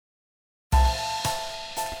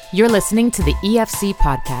You're listening to the EFC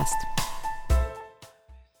podcast.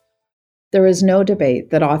 There is no debate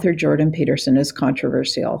that author Jordan Peterson is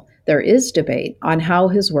controversial. There is debate on how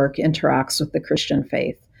his work interacts with the Christian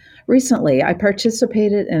faith. Recently, I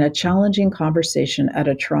participated in a challenging conversation at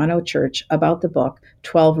a Toronto church about the book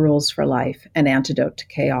 12 Rules for Life, An Antidote to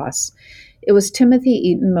Chaos. It was Timothy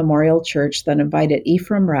Eaton Memorial Church that invited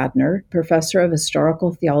Ephraim Radner, professor of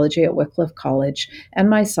historical theology at Wycliffe College, and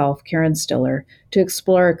myself, Karen Stiller, to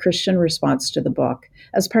explore a Christian response to the book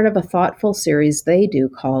as part of a thoughtful series they do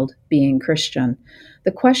called Being Christian.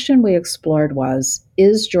 The question we explored was,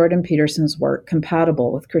 is Jordan Peterson's work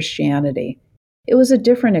compatible with Christianity? It was a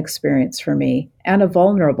different experience for me, and a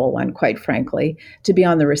vulnerable one, quite frankly, to be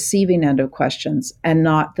on the receiving end of questions and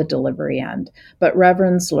not the delivery end. But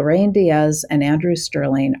Reverends Lorraine Diaz and Andrew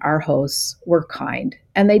Sterling, our hosts, were kind,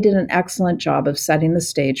 and they did an excellent job of setting the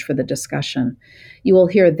stage for the discussion. You will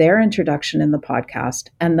hear their introduction in the podcast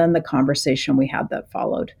and then the conversation we had that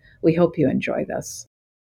followed. We hope you enjoy this.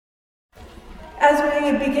 As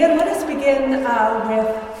we begin, let us begin with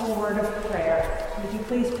a word of prayer. Would you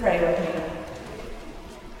please pray with me?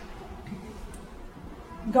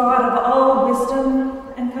 God of all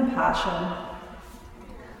wisdom and compassion,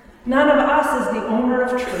 none of us is the owner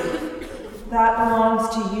of truth. That belongs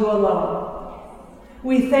to you alone.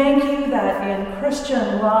 We thank you that in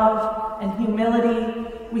Christian love and humility,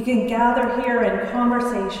 we can gather here in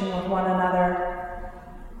conversation with one another.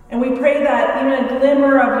 And we pray that even a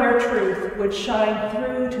glimmer of your truth would shine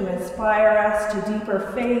through to inspire us to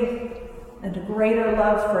deeper faith and to greater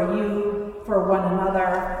love for you, for one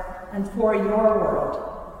another, and for your world.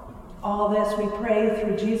 All this we pray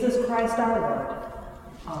through Jesus Christ our Lord.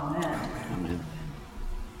 Amen. Amen.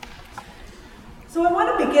 So I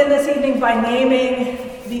want to begin this evening by naming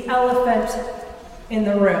the elephant in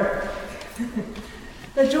the room.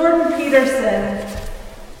 That Jordan Peterson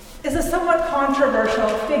is a somewhat controversial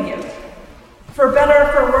figure. For better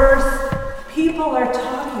or for worse, people are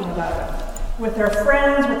talking about him with their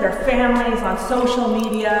friends, with their families, on social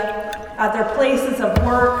media, at their places of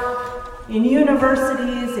work, in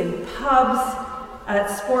universities, in pubs, at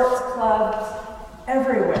sports clubs,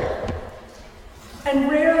 everywhere. And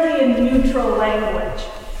rarely in neutral language.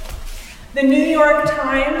 The New York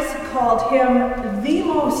Times called him the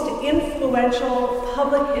most influential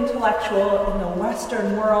public intellectual in the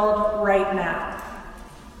Western world right now.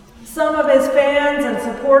 Some of his fans and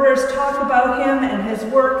supporters talk about him and his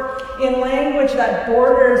work in language that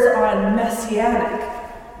borders on messianic.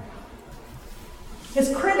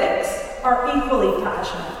 His critics are equally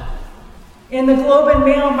passionate. In the Globe and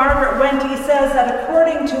Mail, Margaret Wente says that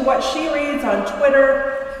according to what she reads on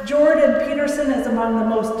Twitter, Jordan Peterson is among the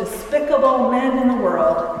most despicable men in the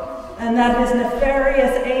world, and that his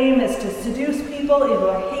nefarious aim is to seduce people into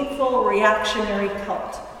a hateful reactionary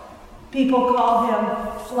cult. People call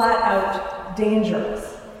him flat out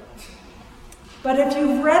dangerous. But if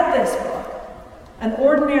you've read this book, an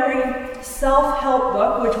ordinary self-help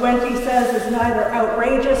book, which Wente says is neither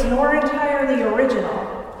outrageous nor entirely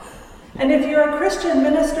original. And if you're a Christian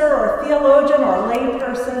minister or theologian or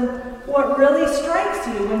layperson, what really strikes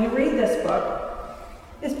you when you read this book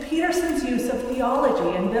is Peterson's use of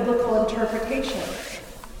theology and biblical interpretation.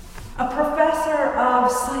 A professor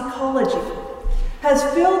of psychology has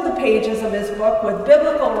filled the pages of his book with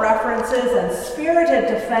biblical references and spirited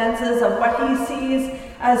defenses of what he sees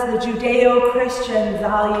as the Judeo-Christian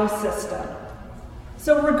value system.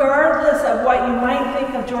 So regardless of what you might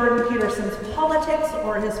think of Jordan Peterson's politics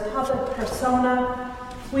or his public persona,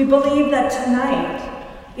 we believe that tonight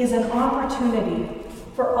is an opportunity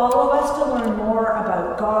for all of us to learn more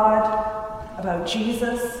about God, about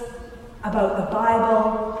Jesus, about the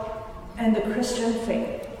Bible, and the Christian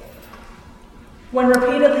faith. When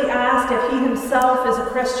repeatedly asked if he himself is a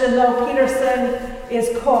Christian, though, Peterson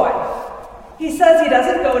is coy. He says he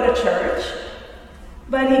doesn't go to church,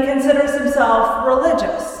 but he considers himself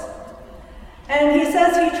religious. And he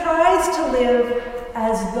says he tries to live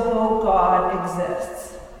as though God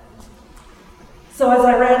exists. So as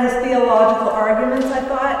I read his theological arguments, I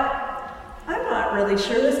thought, I'm not really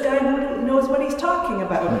sure this guy knows what he's talking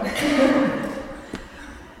about.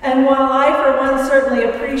 And while I, for one, certainly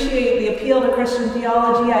appreciate the appeal to Christian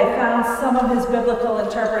theology, I found some of his biblical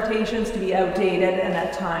interpretations to be outdated and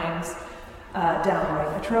at times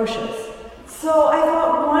downright atrocious. So I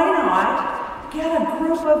thought, why not get a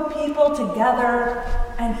group of people together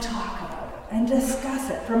and talk about it and discuss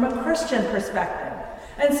it from a Christian perspective.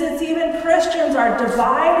 And since even Christians are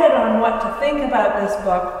divided on what to think about this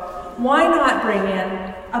book, why not bring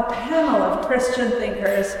in a panel of Christian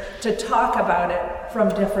thinkers to talk about it from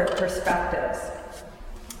different perspectives?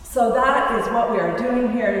 So that is what we are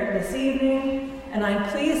doing here this evening, and I'm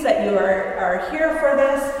pleased that you are here for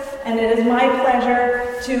this, and it is my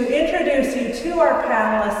pleasure to introduce you to our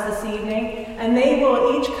panelists this evening, and they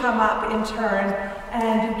will each come up in turn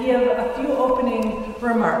and give a few opening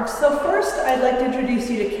remarks. So first, I'd like to introduce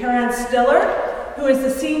you to Karen Stiller, who is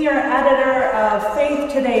the senior editor of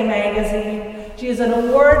Faith Today magazine. She is an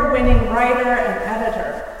award-winning writer and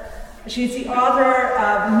editor. She's the author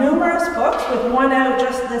of numerous books, with one out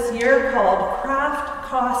just this year called Craft,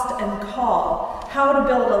 Cost, and Call: How to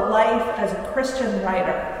Build a Life as a Christian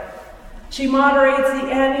Writer. She moderates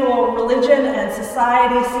the annual Religion and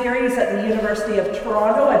Society series at the University of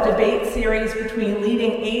Toronto, a debate series between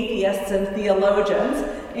leading atheists and theologians,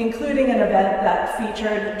 including an event that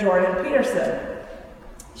featured Jordan Peterson.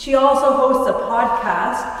 She also hosts a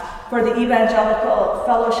podcast for the Evangelical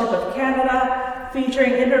Fellowship of Canada,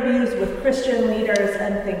 featuring interviews with Christian leaders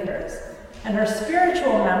and thinkers. And her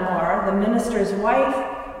spiritual memoir, The Minister's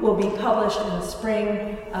Wife, will be published in the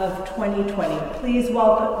spring of 2020. Please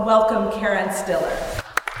welcome Karen Stiller.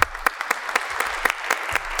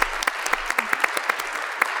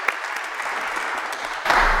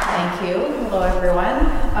 Thank you. Hello, everyone.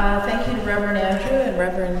 Thank you to Reverend Andrew and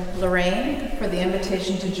Reverend Lorraine for the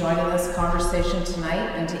invitation to join in this conversation tonight,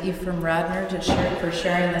 and to Ephraim Radner for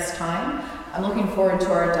sharing this time. I'm looking forward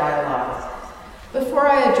to our dialogue. Before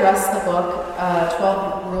I address the book,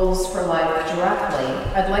 12 Rules for Life, directly,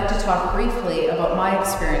 I'd like to talk briefly about my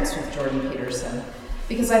experience with Jordan Peterson,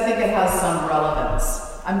 because I think it has some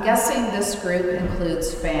relevance. I'm guessing this group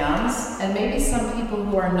includes fans, and maybe some people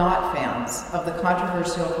who are not fans of the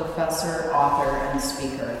controversial professor, author, and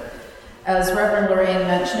speaker. As Reverend Lorraine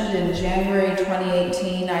mentioned, in January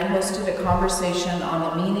 2018, I hosted a conversation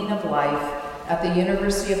on the meaning of life at the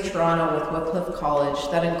University of Toronto with Wycliffe College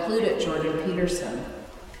that included Jordan Peterson.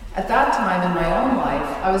 At that time in my own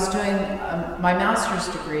life, I was doing my master's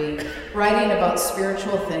degree, writing about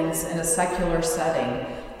spiritual things in a secular setting,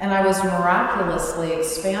 and I was miraculously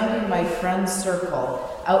expanding my friend's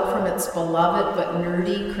circle out from its beloved but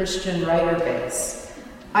nerdy Christian writer base.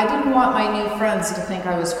 I didn't want my new friends to think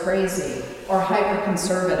I was crazy, or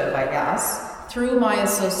hyper-conservative, I guess, through my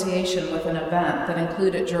association with an event that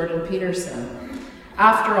included Jordan Peterson.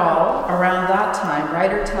 After all, around that time,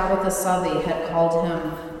 writer Tabitha Southey had called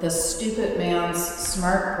him the stupid man's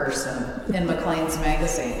smart person in Maclean's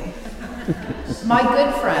magazine. My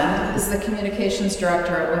good friend is the communications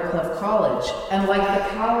director at Wycliffe College, and like the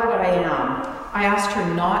coward I am, I asked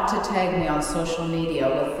her not to tag me on social media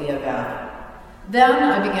with the event. Then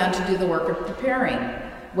I began to do the work of preparing.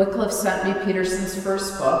 Wycliffe sent me Peterson's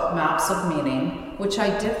first book, Maps of Meaning, which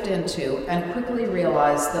I dipped into and quickly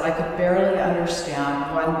realized that I could barely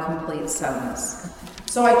understand one complete sentence.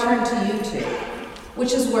 So I turned to YouTube,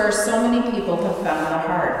 which is where so many people have found the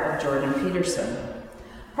heart of Jordan Peterson.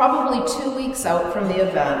 Probably 2 weeks out from the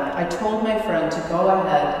event, I told my friend to go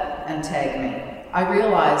ahead and tag me. I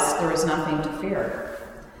realized there was nothing to fear.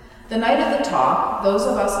 The night of the talk, those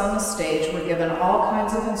of us on the stage were given all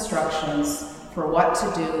kinds of instructions for what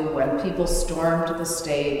to do when people stormed the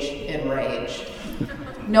stage in rage.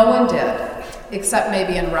 No one did, except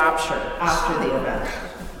maybe in rapture after the event.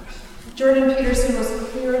 Jordan Peterson was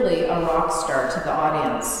clearly a rock star to the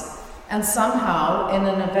audience, and somehow, in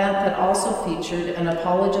an event that also featured an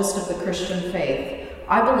apologist of the Christian faith,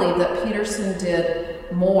 I believe that Peterson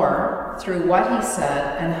did more through what he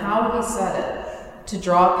said and how he said it to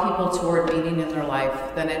draw people toward meaning in their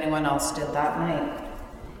life than anyone else did that night.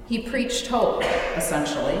 He preached hope,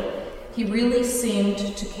 essentially. He really seemed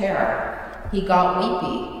to care. He got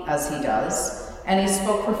weepy, as he does, and he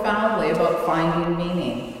spoke profoundly about finding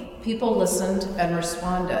meaning. People listened and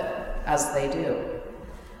responded, as they do.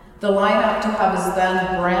 The lineup to have his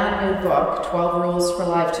then brand new book, 12 Rules for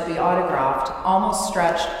Life, to be autographed almost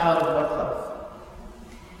stretched out of Wycliffe.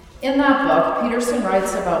 In that book, Peterson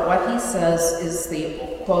writes about what he says is the,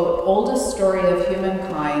 quote, oldest story of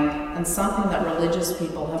humankind and something that religious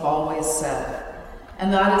people have always said.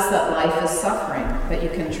 And that is that life is suffering, but you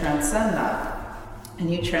can transcend that.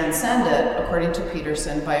 And you transcend it, according to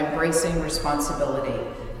Peterson, by embracing responsibility.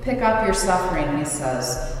 Pick up your suffering, he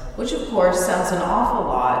says, which of course sounds an awful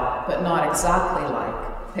lot, but not exactly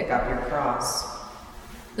like pick up your cross.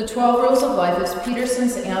 The 12 Rules of Life is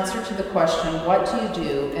Peterson's answer to the question, what do you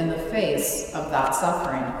do in the face of that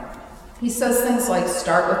suffering? He says things like,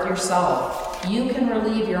 start with yourself. You can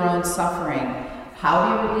relieve your own suffering. How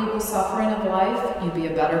do you relieve the suffering of life? You be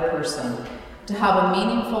a better person. To have a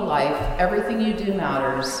meaningful life, everything you do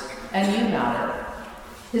matters, and you matter.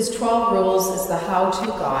 His 12 Rules is the how-to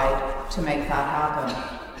guide to make that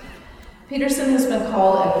happen. Peterson has been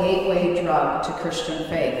called a gateway drug to Christian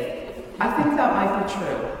faith. I think that might be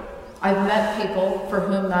true. I've met people for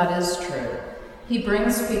whom that is true. He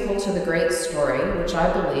brings people to the great story, which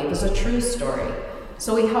I believe is a true story.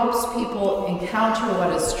 So he helps people encounter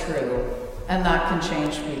what is true, and that can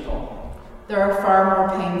change people. There are far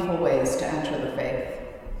more painful ways to enter the faith.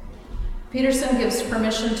 Peterson gives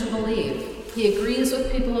permission to believe. He agrees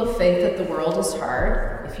with people of faith that the world is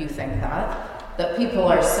hard, if you think that people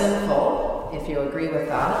are sinful, if you agree with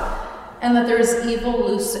that, and that there is evil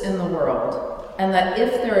loose in the world, and that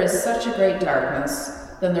if there is such a great darkness,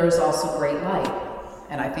 then there is also great light.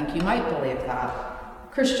 And I think you might believe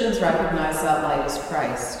that. Christians recognize that light as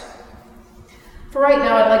Christ. For right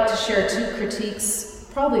now, I'd like to share two critiques,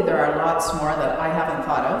 probably there are lots more that I haven't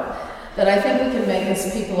thought of, that I think we can make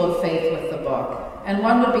as people of faith with the book. And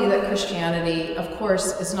one would be that Christianity, of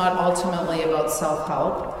course, is not ultimately about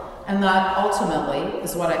self-help, and that ultimately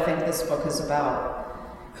is what I think this book is about.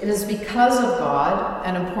 It is because of God,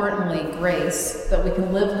 and importantly, grace, that we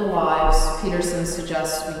can live the lives Peterson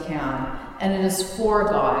suggests we can, and it is for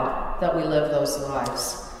God that we live those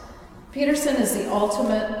lives. Peterson is the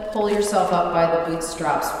ultimate pull yourself up by the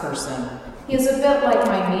bootstraps person. He is a bit like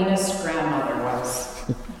my meanest grandmother was.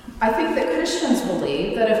 I think that Christians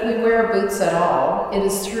believe that if we wear boots at all, it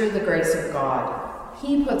is through the grace of God.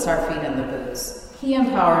 He puts our feet in the boots. He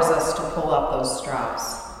empowers us to pull up those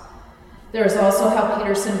straps. There is also how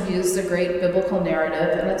Peterson views the great biblical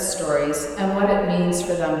narrative and its stories and what it means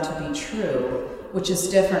for them to be true, which is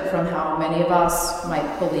different from how many of us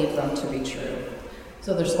might believe them to be true.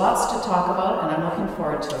 So there's lots to talk about, and I'm looking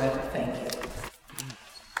forward to it. Thank you.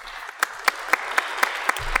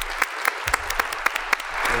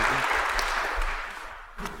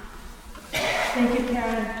 Thank you,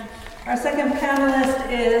 Karen. Our second panelist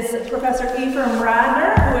is Professor Ephraim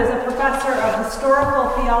Radner, who is a professor of historical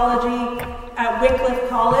theology at Wycliffe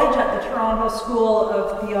College at the Toronto School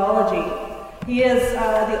of Theology. He is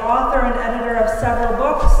the author and editor of several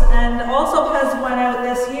books and also has one out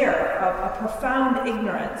this year, A Profound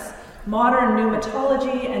Ignorance, Modern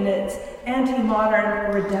Pneumatology and Its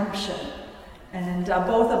Anti-Modern Redemption. And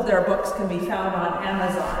both of their books can be found on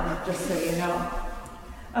Amazon, just so you know.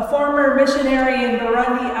 A former missionary in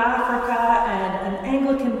Burundi, Africa, and an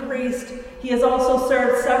Anglican priest, he has also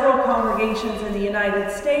served several congregations in the United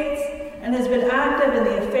States and has been active in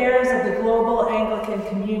the affairs of the Global Anglican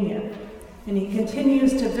Communion. And he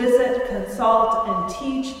continues to visit, consult, and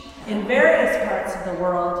teach in various parts of the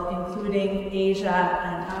world, including Asia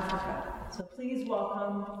and Africa. So please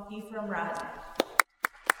welcome Ephraim Radner.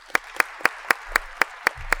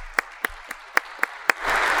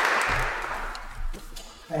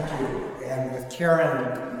 Thank you. And with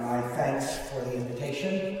Karen, my thanks for the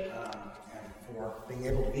invitation and for being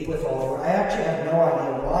able to be with all of you. I actually have no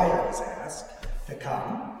idea why I was asked to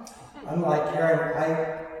come. Unlike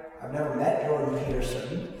Karen, I've never met Jordan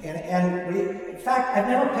Peterson. In fact, I've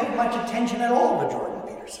never paid much attention at all to Jordan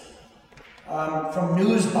Peterson. From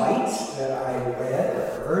news bites that I read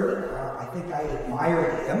or heard, I think I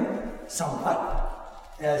admired him somewhat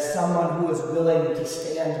as someone who was willing to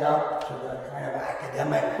stand up to the kind of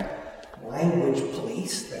academic language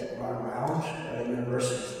police that run around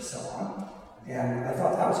universities and so on. And I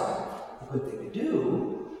thought that was kind of a good thing to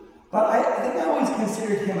do. But I think I always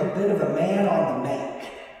considered him a bit of a man on the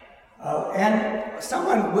make. And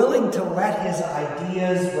someone willing to let his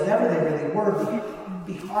ideas, whatever they really were,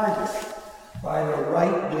 be harnessed by the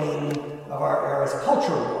right wing of our era's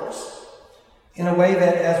culture wars, in a way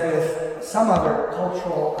that, as with some other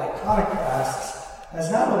cultural iconoclasts, has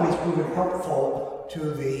not always proven helpful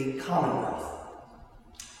to the Commonwealth.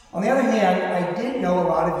 On the other hand, I did know a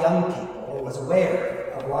lot of young people, or was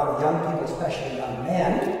aware of a lot of young people, especially young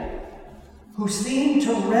men, who seemed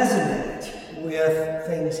to resonate with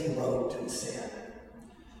things he wrote and said.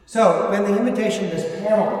 So when the invitation to this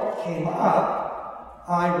panel came up,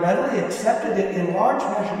 I readily accepted it in large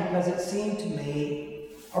measure because it seemed to me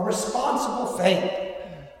a responsible thing.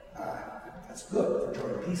 That's good for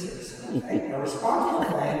Jordan Peterson, I think. A responsible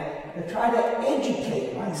thing to try to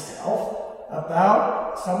educate myself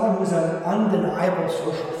about someone who's an undeniable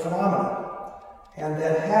social phenomenon, and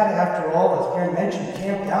that had, after all, as Karen mentioned,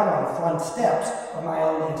 camped out on the front steps of my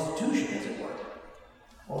own institution, as it were.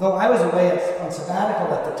 Although I was away on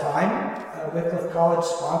sabbatical at the time, Wycliffe College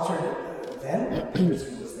sponsored an event.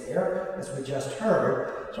 Peterson was there, as we just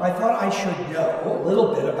heard. So I thought I should know a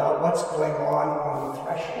little bit about what's going on the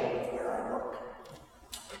threshold of where I work.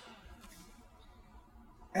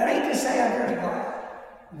 And I hate to say I'm very glad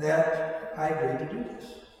that I agreed to do this,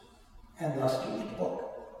 and thus to read the book.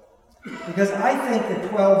 Because I think the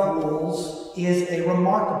 12 Rules is a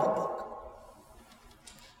remarkable book.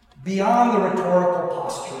 Beyond the rhetorical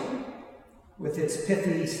posturing, with its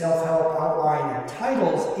pithy self-help outline and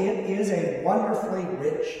titles, it is a wonderfully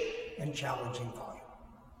rich and challenging volume.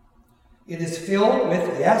 It is filled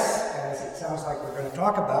with, yes, as it sounds like we're going to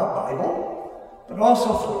talk about, Bible, but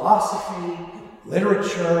also philosophy,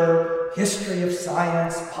 literature, history of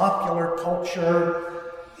science, popular culture,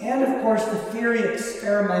 and of course the theory,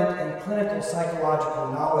 experiment, and clinical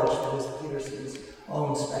psychological knowledge that is Peterson's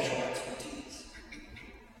own special expertise.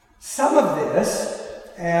 Some of this,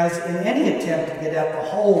 as in any attempt to get at the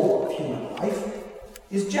whole of human life,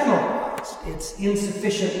 is generalized. It's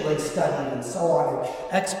insufficiently studied and so on, and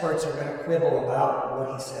experts are going to quibble about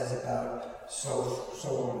what he says about so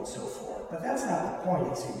on and so forth. But that's not the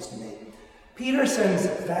point, it seems to me. Peterson's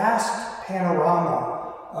vast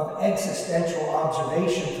panorama of existential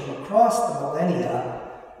observation from across the millennia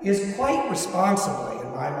is quite responsibly,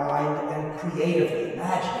 in my mind, and creatively,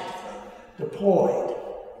 imaginatively deployed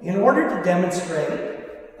in order to demonstrate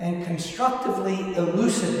and constructively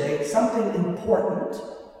elucidate something important,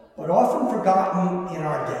 but often forgotten in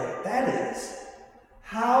our day. That is,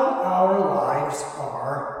 how our lives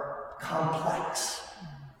are complex,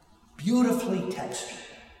 beautifully textured,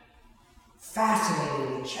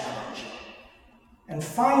 fascinatingly challenging, and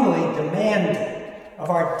finally demanding of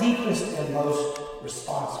our deepest and most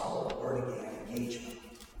responsible word-again engagement.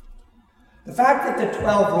 The fact that the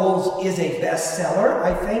 12 Rules is a bestseller,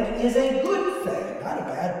 I think, is a good thing, not a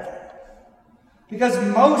bad thing.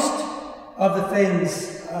 Because most of the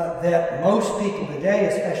things that most people today,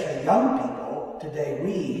 especially young people today,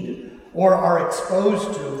 read or are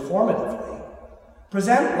exposed to formatively,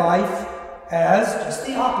 present life as just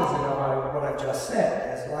the opposite of what I've just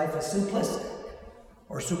said, as life is simplistic,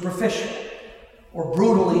 or superficial, or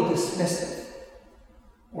brutally dismissive,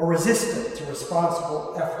 or resistant to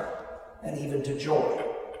responsible effort, and even to joy.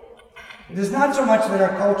 It is not so much that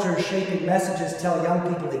our culture's shaping messages tell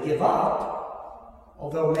young people to give up,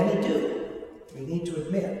 although many do, we need to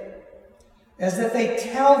admit, as that they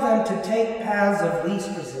tell them to take paths of least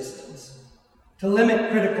resistance, to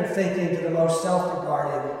limit critical thinking to the most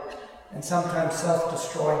self-regarding and sometimes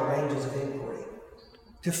self-destroying ranges of inquiry,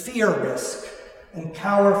 to fear risk and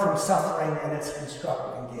cower from suffering and its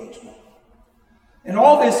constructive engagement. And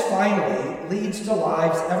all this finally leads to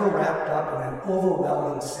lives ever wrapped up in an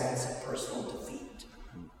overwhelming sense of personal defeat.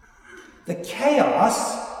 The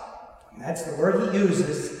chaos, and that's the word he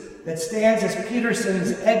uses, that stands as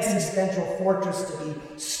Peterson's existential fortress to be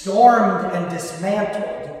stormed and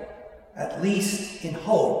dismantled, at least in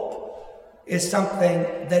hope, is something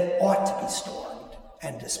that ought to be stormed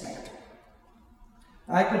and dismantled.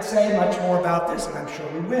 I could say much more about this, and I'm sure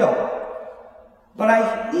we will. But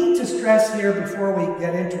I need to stress here before we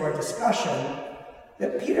get into our discussion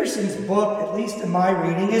that Peterson's book, at least in my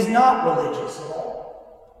reading, is not religious at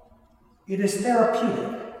all. It is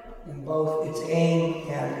therapeutic in both its aim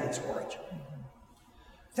and its origin.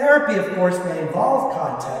 Therapy, of course, may involve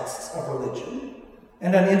contexts of religion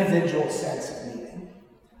and an individual sense of meaning,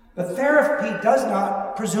 but therapy does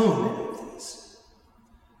not presume any of these.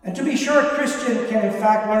 And to be sure, a Christian can in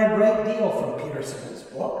fact learn a great deal from Peterson's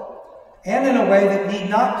book, and in a way that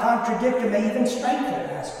need not contradict and may even strengthen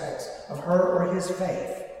aspects of her or his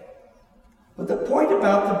faith. But the point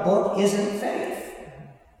about the book isn't faith.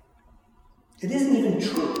 It isn't even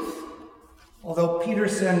truth, although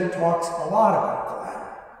Peterson talks a lot about the latter.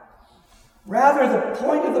 Rather, the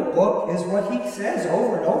point of the book is what he says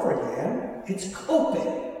over and over again. It's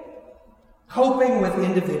coping with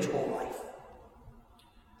individual life.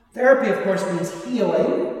 Therapy, of course, means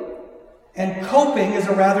healing, and coping is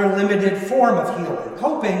a rather limited form of healing.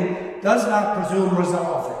 Coping does not presume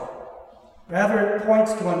resolving. Rather, it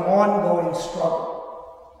points to an ongoing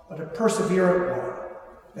struggle, but a perseverant one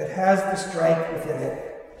that has the strength within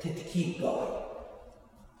it to keep going.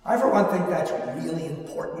 I, for one, think that's really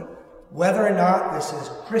important. Whether or not this is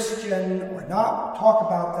Christian or not, we'll talk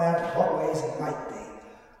about that, in what ways it might be.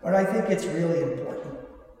 But I think it's really important.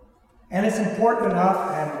 And it's important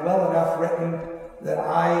enough and well enough written that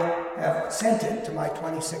I have sent it to my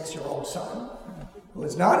 26-year-old son, who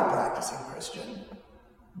is not a practicing Christian,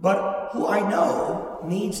 but who I know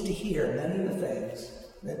needs to hear many of the things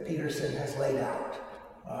that Peterson has laid out,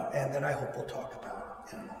 and that I hope we'll talk about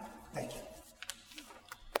in a moment. Thank you.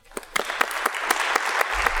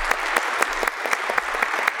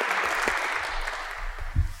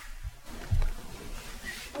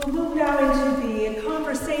 We'll move now into the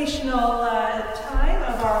conversational time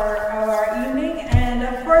of our evening, and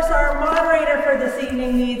of course our moderator for this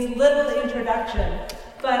evening needs little introduction,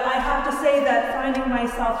 but I have to say that finding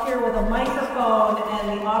myself here with a microphone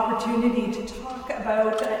and the opportunity to talk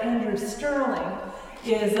about Andrew Sterling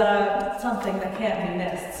is something that can't be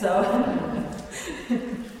missed. So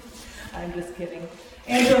I'm just kidding.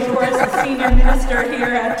 Andrew, of course, is senior minister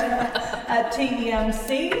here at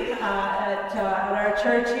TEMC, at our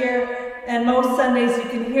church here. And most Sundays you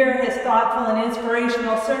can hear his thoughtful and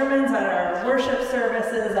inspirational sermons at our worship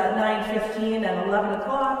services at 9:15 and 11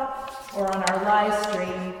 o'clock, or on our live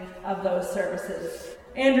stream of those services.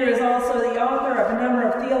 Andrew is also the author of a number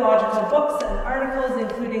of theological books and articles,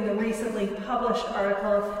 including the recently published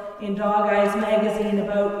article in Dog Eyes magazine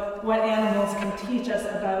about what animals can teach us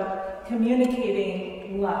about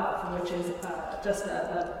communicating love, which is just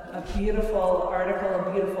a beautiful article,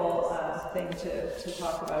 a beautiful thing to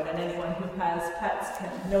talk about, and anyone who has pets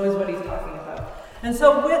knows what he's talking about. And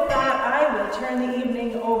so with that, I will turn the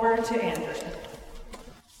evening over to Andrew.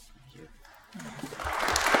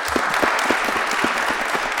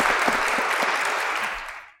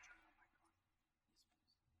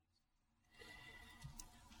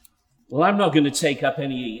 Well, I'm not going to take up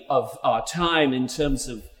any of our time in terms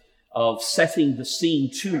of setting the scene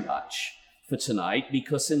too much for tonight,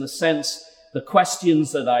 because in a sense, the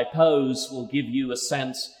questions that I pose will give you a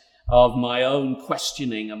sense of my own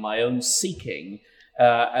questioning and my own seeking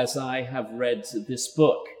as I have read this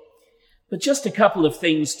book. But just a couple of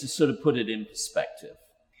things to sort of put it in perspective.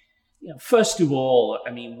 First of all,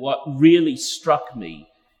 what really struck me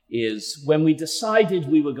is when we decided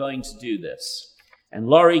we were going to do this, and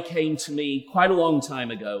Laurie came to me quite a long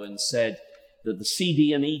time ago and said that the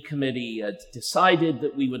CD&E committee had decided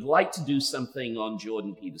that we would like to do something on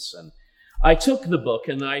Jordan Peterson. I took the book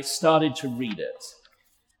and I started to read it.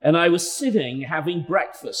 And I was sitting having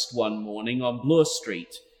breakfast one morning on Bloor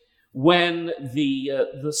Street when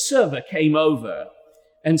the server came over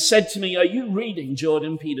and said to me, "Are you reading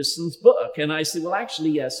Jordan Peterson's book?" And I said, "Well,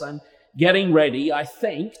 actually, yes, I'm getting ready, I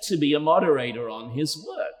think, to be a moderator on his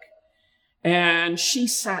work." And she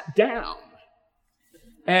sat down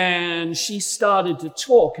and she started to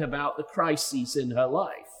talk about the crises in her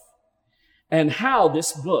life and how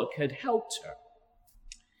this book had helped her.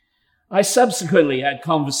 I subsequently had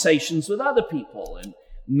conversations with other people and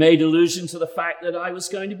made allusion to the fact that I was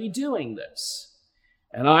going to be doing this.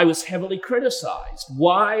 And I was heavily criticized.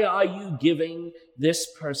 Why are you giving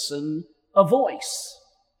this person a voice?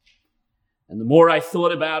 And the more I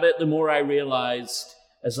thought about it, the more I realized,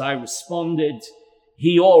 as I responded,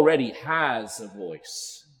 he already has a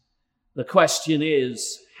voice. The question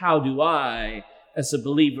is, how do I, as a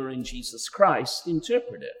believer in Jesus Christ,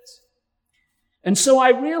 interpret it? And so I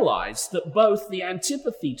realized that both the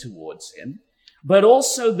antipathy towards him, but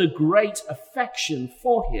also the great affection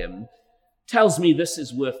for him, tells me this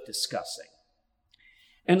is worth discussing.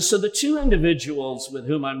 And so the two individuals with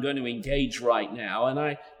whom I'm going to engage right now, and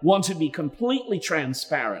I want to be completely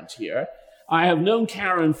transparent here, I have known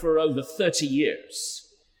Karen for over 30 years,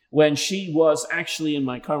 when she was actually in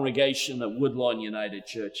my congregation at Woodlawn United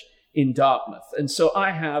Church in Dartmouth. And so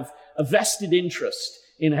I have a vested interest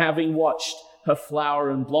in having watched her flower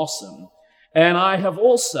and blossom. And I have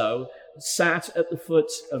also sat at the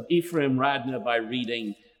foot of Ephraim Radner by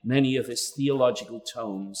reading many of his theological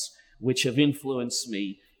tomes, which have influenced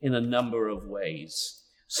me in a number of ways.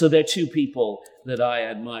 So they're two people that I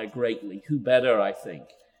admire greatly. Who better, I think,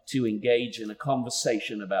 to engage in a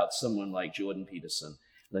conversation about someone like Jordan Peterson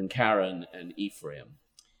than Karen and Ephraim.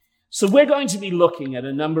 So we're going to be looking at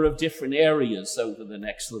a number of different areas over the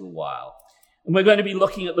next little while. And we're going to be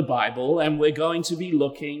looking at the Bible, and we're going to be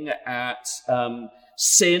looking at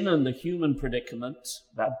sin and the human predicament,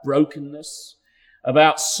 about brokenness,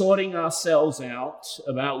 about sorting ourselves out,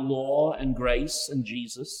 about law and grace and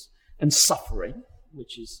Jesus, and suffering,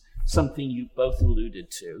 which is something you both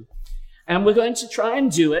alluded to. And we're going to try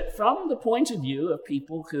and do it from the point of view of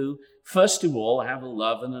people who, first of all, have a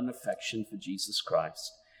love and an affection for Jesus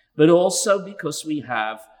Christ, but also because we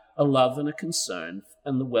have a love and a concern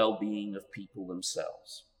and the well-being of people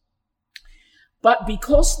themselves. But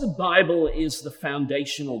because the Bible is the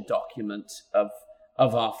foundational document of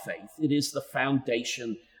our faith, it is the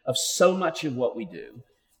foundation of so much of what we do,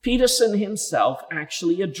 Peterson himself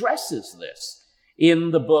actually addresses this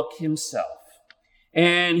in the book himself.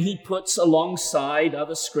 And he puts alongside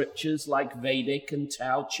other scriptures like Vedic and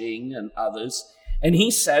Tao Ching and others, and he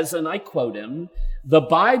says, and I quote him, "The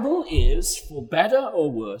Bible is, for better or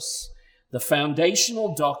worse, the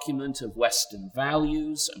foundational document of Western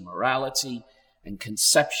values and morality and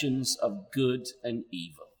conceptions of good and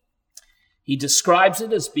evil." He describes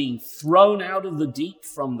it as being thrown out of the deep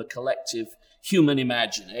from the collective human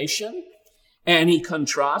imagination, and he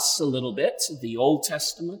contrasts a little bit the Old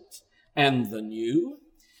Testament and the New,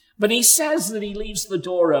 but he says that he leaves the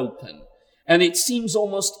door open, and it seems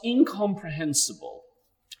almost incomprehensible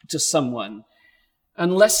to someone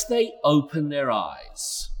unless they open their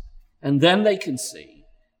eyes. And then they can see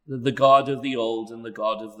that the God of the old and the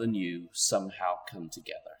God of the new somehow come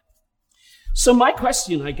together. So my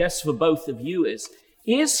question, I guess, for both of you is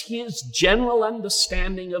his general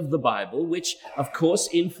understanding of the Bible, which of course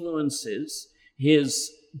influences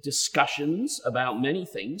his discussions about many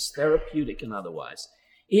things, therapeutic and otherwise,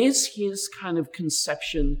 is his kind of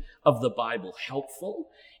conception of the Bible helpful?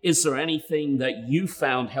 Is there anything that you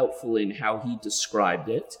found helpful in how he described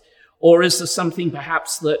it? Or is there something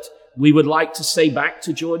perhaps that we would like to say back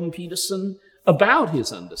to Jordan Peterson about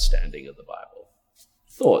his understanding of the Bible?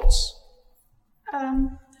 Thoughts?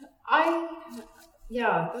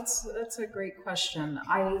 That's a great question.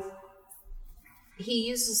 He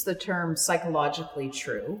uses the term psychologically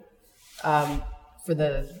true for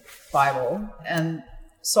the Bible, and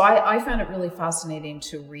so I found it really fascinating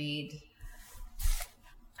to read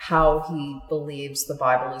how he believes the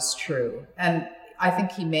Bible is true. And I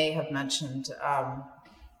think he may have mentioned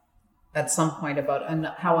at some point about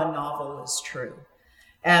how a novel is true.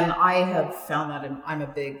 And I have found that I'm a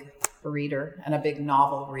big reader and a big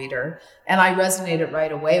novel reader. And I resonated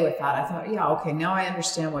right away with that. I thought, yeah, okay, now I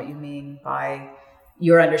understand what you mean by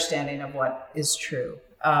your understanding of what is true.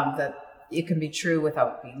 That it can be true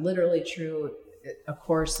without being literally true, of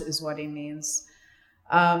course, is what he means.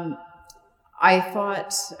 I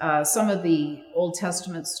thought some of the Old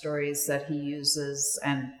Testament stories that he uses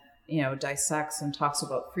and dissects and talks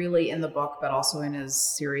about freely in the book, but also in his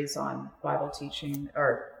series on Bible teaching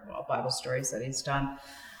Bible stories that he's done.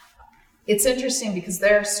 It's interesting because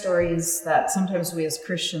they're stories that sometimes we as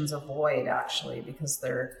Christians avoid, actually, because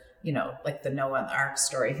they're, like the Noah and the Ark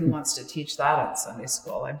story. Who wants to teach that in Sunday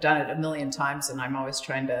school? I've done it a million times, and I'm always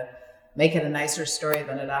trying to make it a nicer story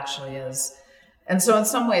than it actually is. And so in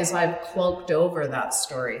some ways, I've cloaked over that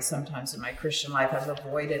story sometimes in my Christian life. I've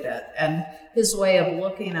avoided it. And his way of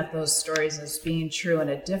looking at those stories as being true in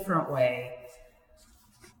a different way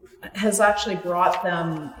has actually brought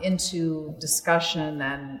them into discussion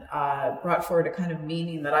and brought forward a kind of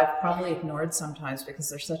meaning that I've probably ignored sometimes because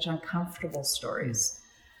they're such uncomfortable stories.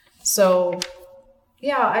 So,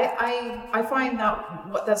 yeah, I find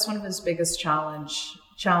that's one of his biggest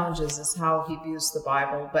challenges is how he views the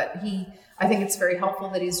Bible. But I think it's very helpful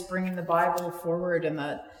that he's bringing the Bible forward and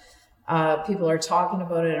that people are talking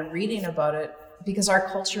about it and reading about it, because our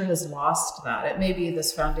culture has lost that. It may be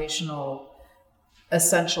this foundational,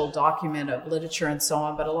 essential document of literature and so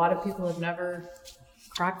on, but a lot of people have never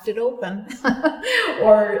cracked it open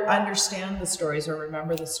or understand the stories or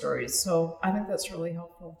remember the stories. So I think that's really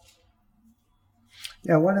helpful.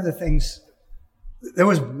 Yeah, one of the things, there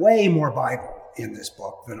was way more Bible in this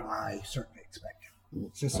book than I certainly expected.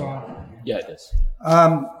 Is this on? Yeah, it is.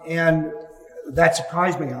 And that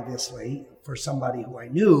surprised me, obviously, for somebody who I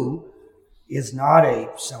knew is not a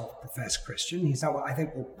self-professed Christian. He's not. I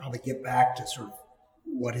think we'll probably get back to sort of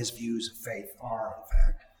what his views of faith are, in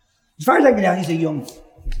fact. As far as I can tell, he's a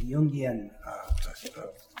Jungian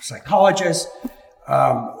psychologist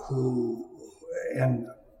who, and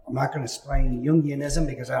I'm not going to explain Jungianism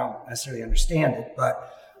because I don't necessarily understand it,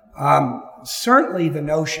 but certainly the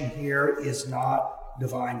notion here is not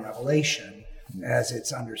divine revelation as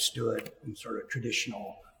it's understood in sort of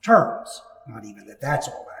traditional terms. Not even that's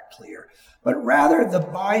all that clear, but rather the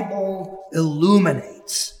Bible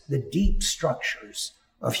illuminates the deep structures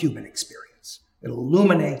of human experience. It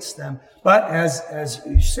illuminates them, but as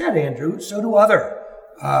you said, Andrew, so do other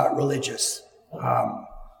religious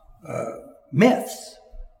myths.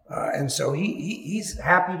 And so he's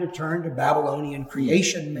happy to turn to Babylonian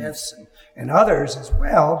creation myths and others as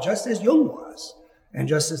well, just as Jung was, and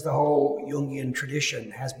just as the whole Jungian tradition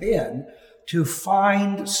has been, to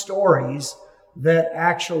find stories that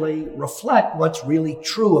actually reflect what's really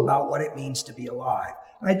true about what it means to be alive.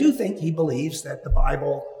 And I do think he believes that the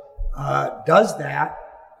Bible does that,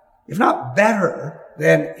 if not better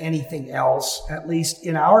than anything else, at least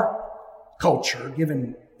in our culture,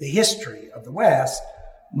 given the history of the West,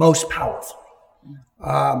 most powerfully.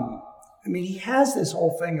 He has this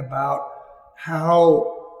whole thing about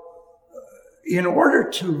how in order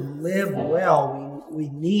to live well, we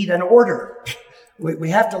need an order.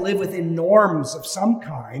 We have to live within norms of some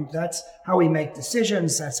kind. That's how we make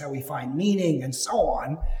decisions. That's how we find meaning and so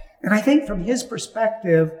on. And I think from his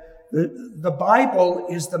perspective, the Bible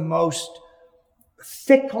is the most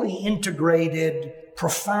thickly integrated,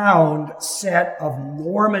 profound set of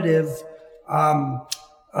normative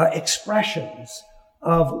expressions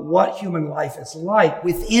of what human life is like,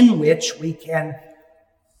 within which we can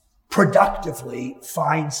productively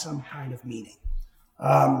find some kind of meaning.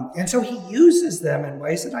 And so he uses them in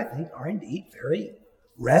ways that I think are indeed very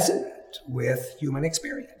resonant with human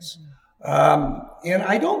experience. And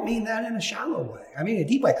I don't mean that in a shallow way. I mean in a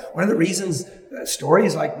deep way. One of the reasons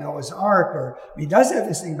stories like Noah's Ark, he does have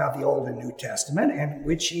this thing about the Old and New Testament, and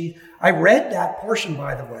I read that portion,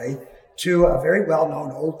 by the way, to a very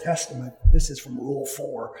well-known Old Testament. This is from Rule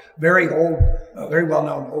 4, very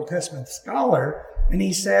well-known Old Testament scholar, and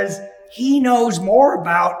he says he knows more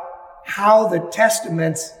about how the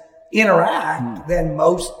Testaments interact than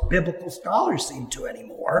most biblical scholars seem to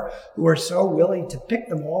anymore, who are so willing to pick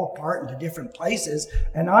them all apart into different places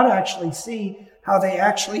and not actually see how they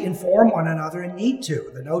actually inform one another and need to.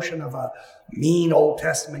 The notion of a mean Old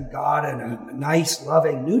Testament God and a nice,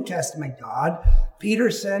 loving New Testament God.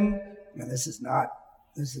 Peterson, and this is not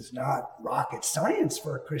rocket science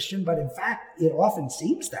for a Christian, but in fact, it often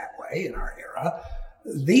seems that way in our era.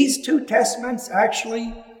 These two testaments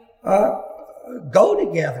actually go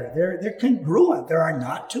together. They're congruent. There are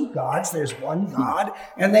not two gods. There's one God,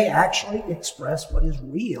 and they actually express what is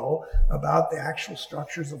real about the actual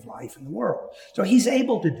structures of life in the world. So he's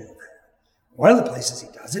able to do that. One of the places he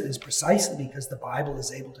does it is precisely because the Bible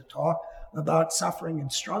is able to talk about suffering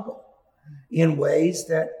and struggle in ways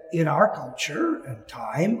that in our culture and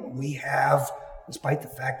time we have, despite the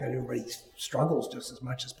fact that everybody struggles just as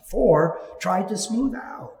much as before, tried to smooth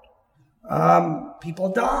out. People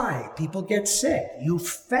die, people get sick, you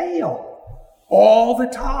fail all the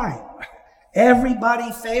time.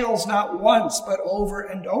 Everybody fails not once, but over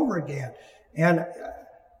and over again. And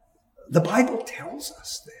the Bible tells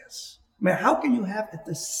us this. I mean, how can you have at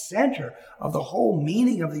the center of the whole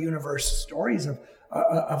meaning of the universe stories of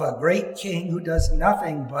a great king who does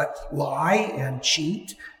nothing but lie and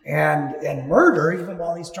cheat and murder even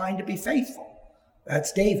while he's trying to be faithful?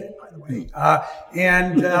 That's David, by the way.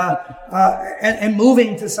 And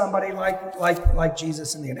moving to somebody like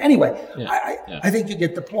Jesus in the end. Anyway, I think you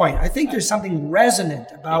get the point. I think there's something resonant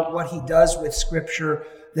about what he does with Scripture,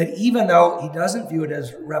 that even though he doesn't view it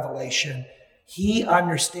as revelation, he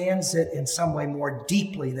understands it in some way more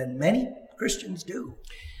deeply than many Christians do.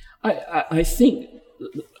 I think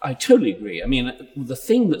I totally agree. I mean, the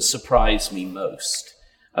thing that surprised me most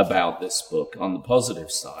about this book on the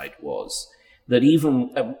positive side was that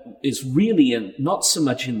even is really not so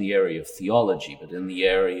much in the area of theology, but in the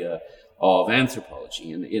area of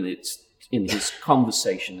anthropology, in his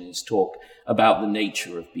conversation, in his talk about the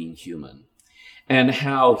nature of being human, and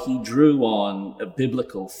how he drew on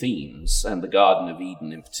biblical themes and the Garden of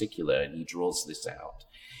Eden in particular, and he draws this out.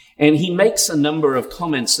 And he makes a number of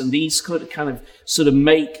comments, and these could kind of sort of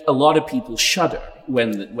make a lot of people shudder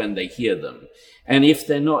when they hear them. And if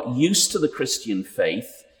they're not used to the Christian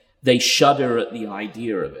faith, they shudder at the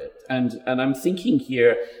idea of it. And I'm thinking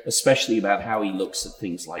here especially about how he looks at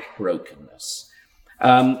things like brokenness.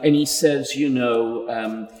 And he says,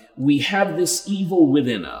 we have this evil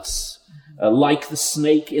within us, like the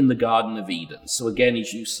snake in the Garden of Eden. So again,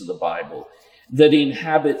 his use of the Bible, that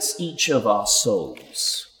inhabits each of our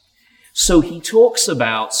souls. So he talks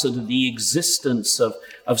about sort of the existence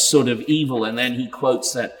of sort of evil, and then he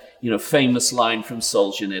quotes that famous line from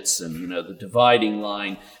Solzhenitsyn, the dividing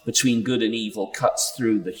line between good and evil cuts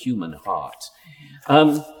through the human heart.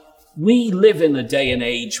 We live in a day and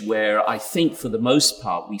age where I think for the most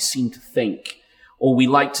part we seem to think, or we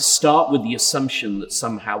like to start with the assumption that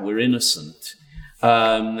somehow we're innocent,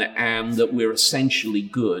 and that we're essentially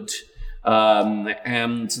good,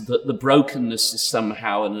 and that the brokenness is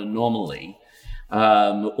somehow an anomaly,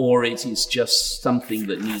 or it is just something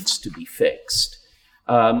that needs to be fixed.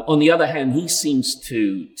 On the other hand, he seems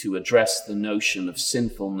to address the notion of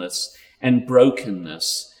sinfulness and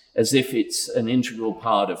brokenness as if it's an integral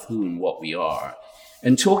part of who and what we are.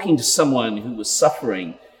 And talking to someone who was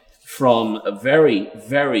suffering from a very,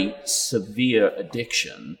 very severe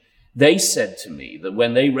addiction, they said to me that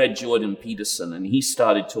when they read Jordan Peterson and he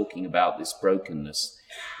started talking about this brokenness,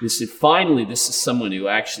 they said, finally, this is someone who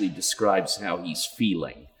actually describes how he's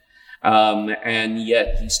feeling. And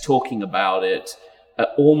yet he's talking about it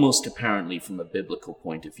almost apparently from a biblical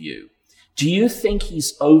point of view. Do you think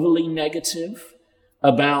he's overly negative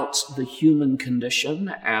about the human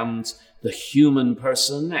condition and the human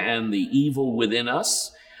person and the evil within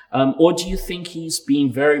us? Or do you think he's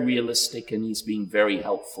being very realistic and he's being very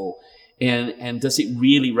helpful? And does it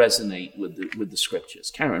really resonate with the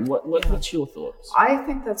scriptures? Karen, what's your thoughts? I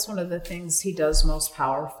think that's one of the things he does most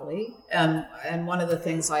powerfully. And one of the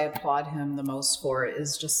things I applaud him the most for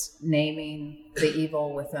is just naming the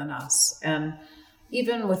evil within us. And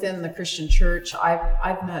even within the Christian church,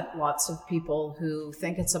 I've met lots of people who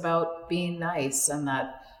think it's about being nice and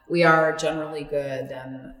that we are generally good.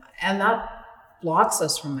 And that blocks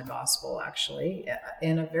us from the gospel, actually,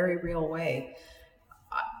 in a very real way.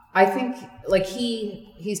 I think like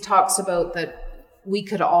he talks about that we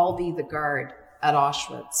could all be the guard at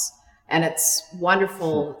Auschwitz. And it's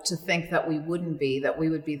wonderful to think that we wouldn't be, that we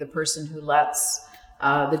would be the person who lets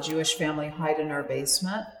the Jewish family hide in our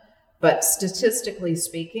basement. But statistically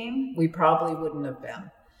speaking, we probably wouldn't have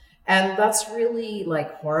been. And that's really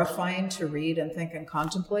like horrifying to read and think and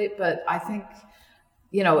contemplate. But I think,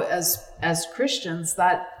 you know, as Christians,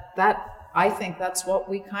 that I think that's what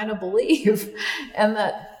we kind of believe. And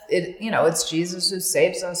that it's Jesus who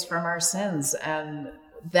saves us from our sins. And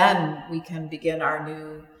then we can begin our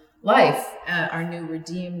new life, our new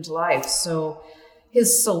redeemed life. So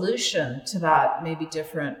his solution to that may be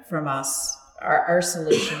different from us, our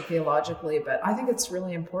solution theologically, but I think it's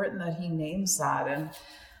really important that he names that. And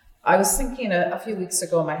I was thinking a few weeks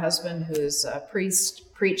ago, my husband, who is a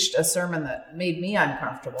priest, preached a sermon that made me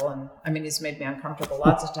uncomfortable. And I mean, he's made me uncomfortable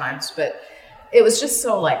lots of times, but it was just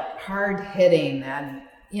so like hard hitting and,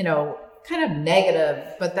 you know, kind of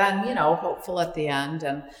negative, but then, you know, hopeful at the end.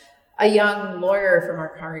 And a young lawyer from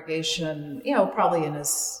our congregation, you know, probably in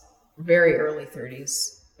his very early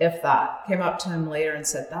 30s, if that, came up to him later and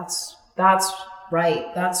said, that's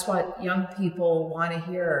right. That's what young people want to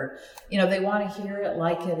hear. You know, they want to hear it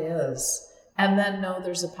like it is and then know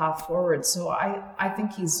there's a path forward. So I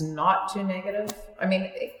think he's not too negative. I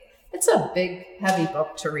mean, it's a big, heavy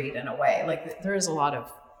book to read in a way. Like there is a lot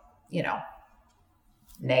of, you know,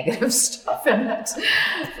 negative stuff in it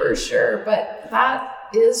for sure. But that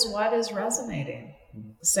is what is resonating,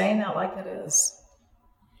 saying that like it is.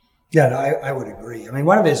 Yeah, no, I would agree. I mean,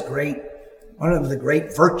 one of the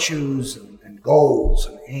great virtues and goals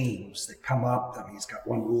and aims that come up, I mean, he's got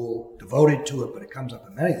one rule devoted to it, but it comes up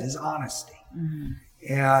in many, is honesty. Mm-hmm.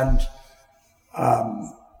 And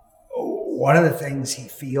one of the things he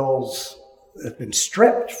feels has been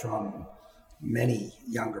stripped from many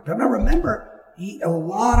younger people. Now remember, a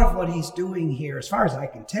lot of what he's doing here, as far as I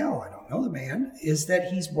can tell, I don't know the man, is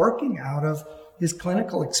that he's working out of his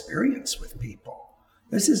clinical experience with people.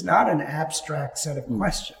 This is not an abstract set of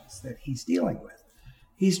questions that he's dealing with.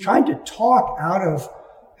 He's trying to talk out of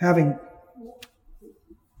having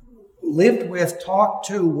lived with, talked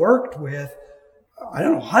to, worked with, I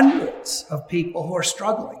don't know, hundreds of people who are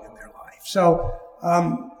struggling in their life. So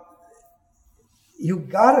you've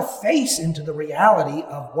got to face into the reality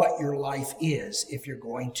of what your life is if you're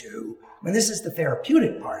going to, I mean, this is the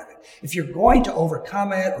therapeutic part of it. If you're going to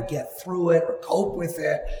overcome it or get through it or cope with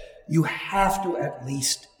it, you have to at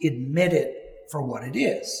least admit it for what it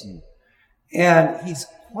is. And he's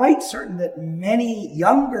quite certain that many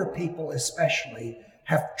younger people especially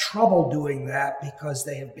have trouble doing that because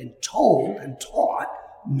they have been told and taught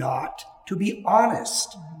not to be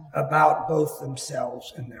honest about both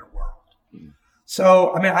themselves and their world.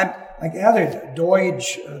 So, I mean, I gathered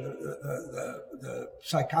Deutsch, the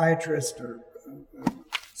psychiatrist or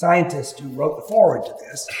scientist who wrote the foreword to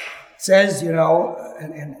this, says, you know,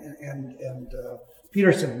 and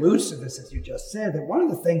Peterson alludes to this, as you just said, that one of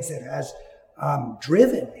the things that has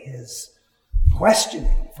driven his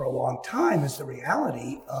questioning for a long time is the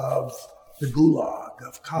reality of the gulag,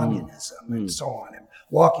 of communism, and so on. And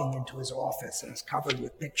walking into his office, and it's covered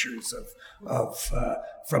with pictures of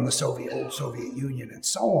from the old Soviet Union and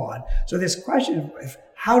so on. So this question of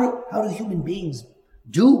how do human beings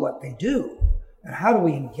do what they do, and how do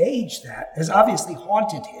we engage that, has obviously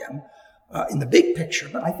haunted him in the big picture,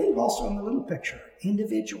 but I think also in the little picture.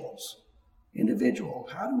 Individual.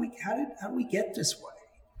 How do we get this way?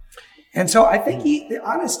 And so I think the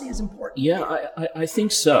honesty is important. Yeah, I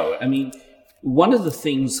think so. I mean, one of the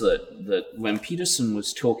things that when Peterson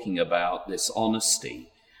was talking about this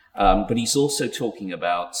honesty, but he's also talking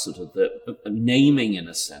about sort of the naming, in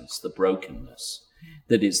a sense, the brokenness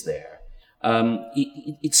that is there.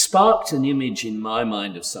 It sparked an image in my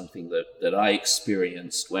mind of something that I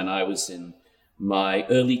experienced when I was in my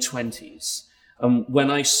early 20s,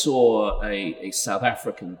 when I saw a South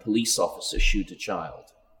African police officer shoot a child.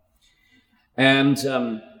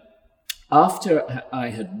 And after I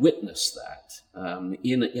had witnessed that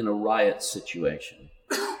in a riot situation,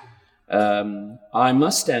 I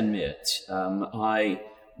must admit,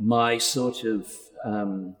 my sort of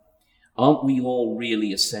aren't we all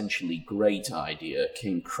really essentially great idea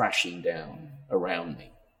came crashing down around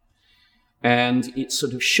me. And it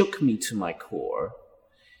sort of shook me to my core.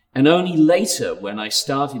 And only later, when I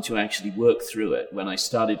started to actually work through it, when I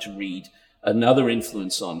started to read another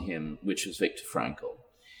influence on him, which was Viktor Frankl,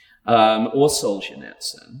 or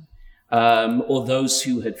Solzhenitsyn, or those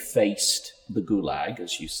who had faced the Gulag,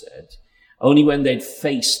 as you said, only when they'd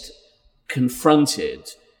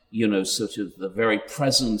confronted, you know, sort of the very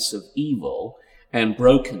presence of evil, and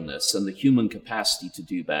brokenness and the human capacity to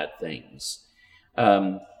do bad things.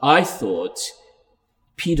 I thought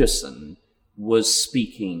Peterson was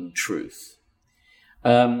speaking truth.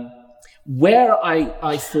 Where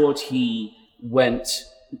I thought he went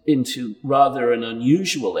into rather an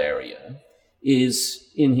unusual area is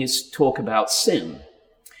in his talk about sin.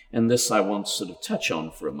 And this I want to sort of touch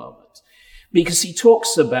on for a moment, because he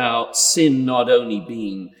talks about sin not only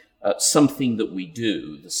being something that we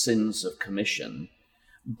do, the sins of commission,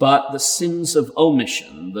 but the sins of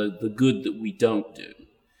omission, the good that we don't do,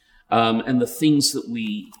 and the things that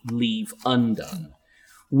we leave undone.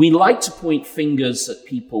 We like to point fingers at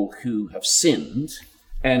people who have sinned,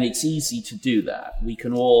 and it's easy to do that. We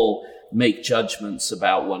can all make judgments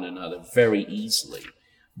about one another very easily.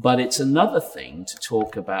 But it's another thing to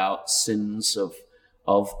talk about sins of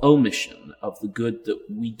omission, of the good that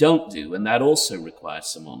we don't do, and that also requires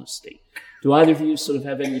some honesty. Do either of you sort of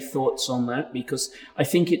have any thoughts on that? Because I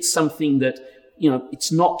think it's something that,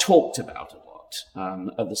 it's not talked about a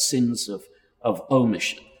lot, of the sins of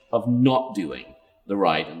omission, of not doing the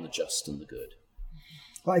right and the just and the good.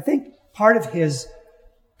 Well, I think part of his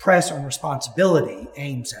press on responsibility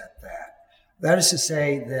aims at that. That is to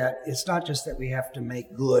say that it's not just that we have to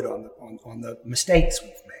make good on the mistakes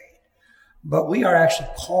we've made, but we are actually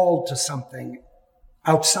called to something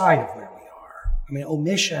outside of where we are. I mean,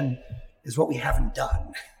 omission is what we haven't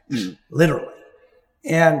done, literally.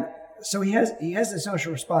 And so he has this notion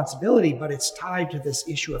of responsibility, but it's tied to this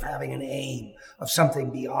issue of having an aim, of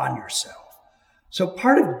something beyond yourself. So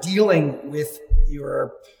part of dealing with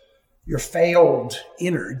your failed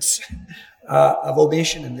innards of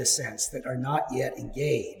omission in this sense that are not yet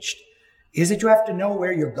engaged is that you have to know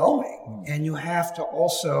where you're going, and you have to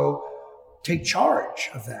also take charge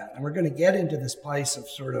of that. And we're going to get into this place of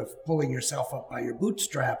sort of pulling yourself up by your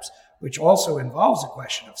bootstraps, which also involves a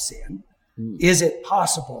question of sin. Is it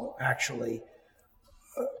possible, actually,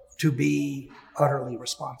 to be utterly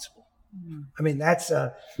responsible? I mean, that's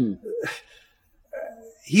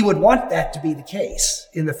he would want that to be the case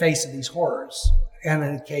in the face of these horrors, and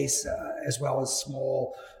in the case as well as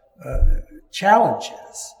small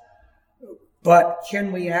challenges. But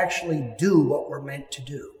can we actually do what we're meant to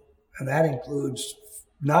do? And that includes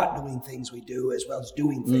not doing things we do as well as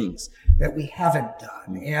doing things that we haven't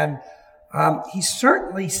done. And he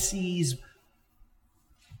certainly sees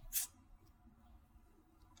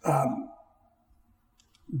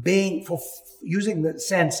using the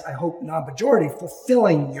sense, I hope non-pejorative,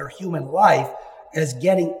 fulfilling your human life as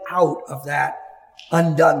getting out of that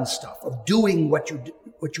undone stuff, of doing what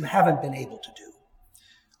you haven't been able to do,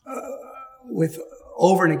 with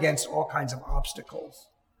over and against all kinds of obstacles.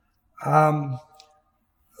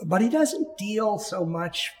 But he doesn't deal so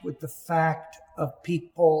much with the fact of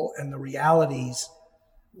people and the realities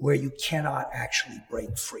where you cannot actually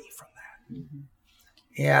break free from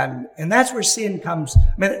that. And that's where sin comes. I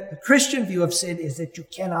mean, the Christian view of sin is that you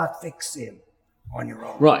cannot fix sin on your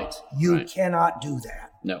own. Right. You cannot do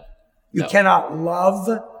that. No. You cannot love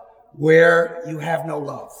where you have no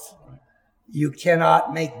love. Right. You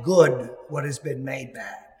cannot make good what has been made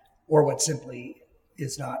bad, or what simply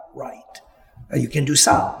is not right. You can do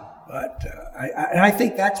some, but I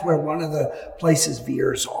think that's where one of the places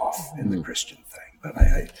veers off in the Christian thing. But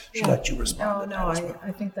I should let you respond. No,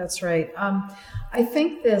 I think that's right. I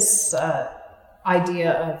think this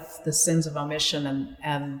idea of the sins of omission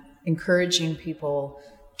and encouraging people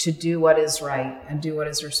to do what is right and do what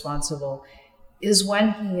is responsible is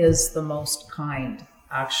when he is the most kind,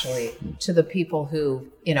 actually, to the people who,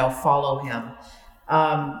 follow him.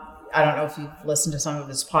 I don't know if you've listened to some of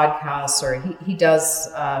his podcasts, or he does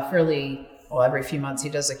every few months he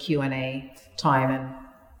does a Q&A time, and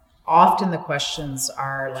often the questions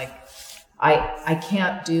are like, I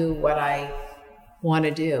can't do what I want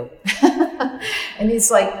to do. And he's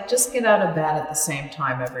like, just get out of bed at the same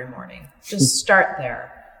time every morning. Just start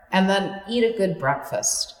there. And then eat a good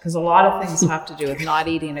breakfast, because a lot of things have to do with not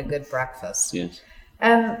eating a good breakfast. Yes.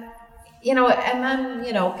 And, and then,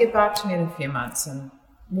 get back to me in a few months and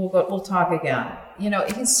we'll talk again.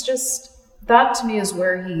 He's just, that to me is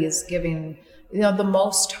where he is giving, the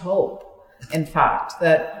most hope, in fact,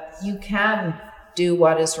 that you can do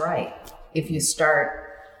what is right if you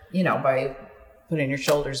start, by putting your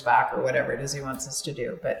shoulders back or whatever it is he wants us to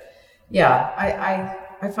do. But yeah,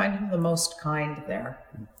 I find him the most kind there.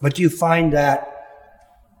 But do you find that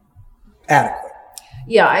adequate?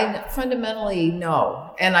 Yeah, I fundamentally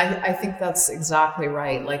no. And I think that's exactly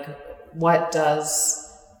right. Like, what does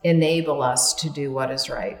enable us to do what is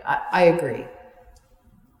right? I agree.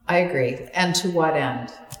 And to what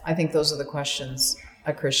end? I think those are the questions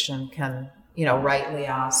a Christian can rightly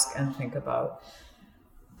ask and think about.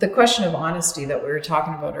 The question of honesty that we were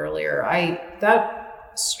talking about earlier,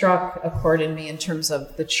 that struck a chord in me in terms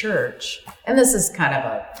of the church. And this is kind of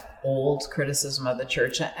an old criticism of the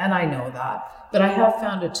church, and I know that. But I have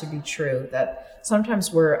found it to be true that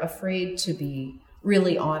sometimes we're afraid to be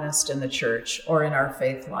really honest in the church or in our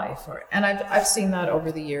faith life. And I've seen that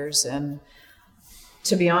over the years. And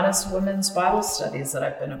to be honest, women's Bible studies that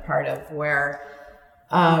I've been a part of, where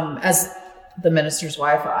as the minister's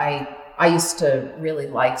wife, I used to really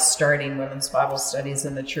like starting women's Bible studies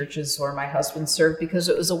in the churches where my husband served, because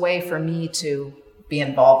it was a way for me to be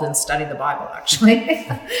involved and study the Bible, actually.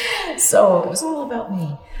 So it was all about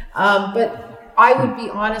me. But I would be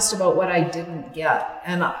honest about what I didn't get.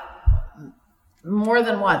 And more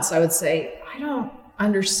than once, I would say, I don't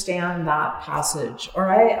understand that passage, or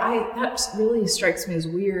that really strikes me as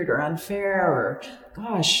weird or unfair, or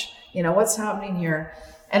gosh, what's happening here?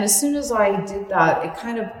 And as soon as I did that, it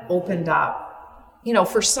kind of opened up.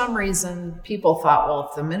 For some reason, people thought, well,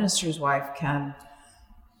 if the minister's wife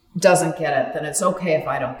doesn't get it, then it's okay if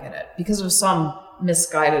I don't get it, because of some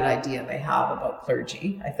misguided idea they have about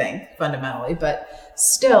clergy, I think, fundamentally. But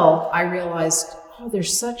still, I realized,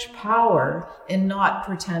 there's such power in not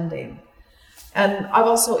pretending. And I've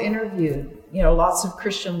also interviewed, lots of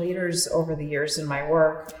Christian leaders over the years in my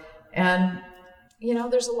work. And,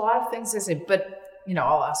 there's a lot of things they say, but,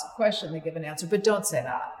 I'll ask a question, they give an answer, but don't say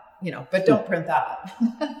that, but don't print that.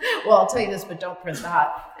 Well, I'll tell you this, but don't print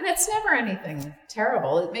that. And it's never anything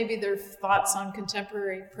terrible. It may be their thoughts on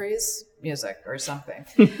contemporary praise music or something.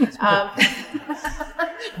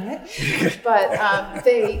 But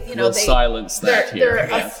they, we'll silence that they're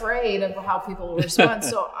afraid of how people will respond.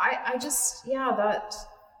 So I just, that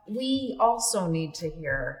we also need to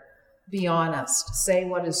hear, be honest, say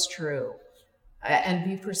what is true, and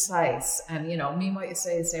be precise. And, mean what you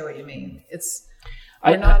say what you mean.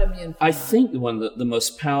 We're not immune from I that. think one of the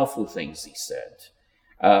most powerful things he said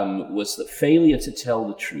was that failure to tell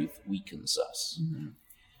the truth weakens us.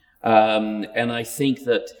 Mm-hmm. And I think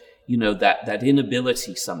that, that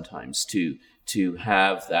inability sometimes to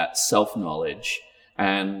have that self-knowledge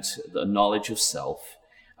and the knowledge of self,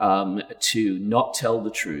 to not tell the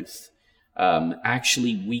truth,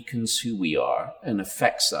 actually weakens who we are and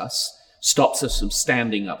affects us, stops us from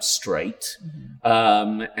standing up straight,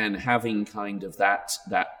 mm-hmm. And having kind of that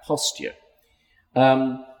posture.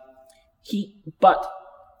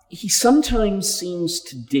 He sometimes seems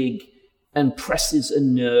to dig and presses a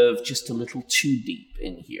nerve just a little too deep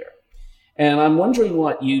in here. And I'm wondering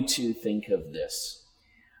what you two think of this.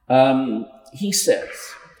 He says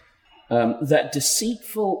that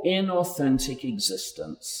deceitful, inauthentic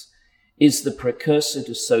existence is the precursor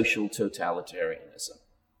to social totalitarianism.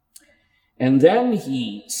 And then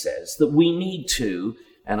he says that we need to,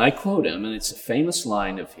 and I quote him, and it's a famous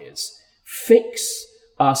line of his, fix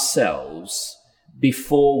ourselves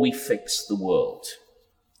before we fix the world.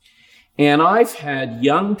 And I've had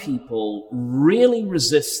young people really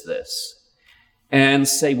resist this and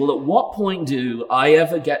say, well, at what point do I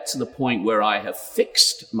ever get to the point where I have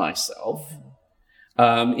fixed myself?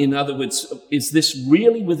 In other words, is this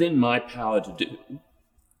really within my power to do?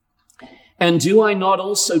 And do I not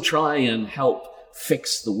also try and help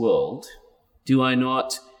fix the world? Do I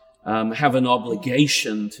not have an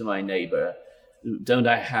obligation to my neighbor? Don't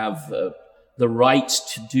I have the right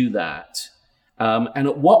to do that? And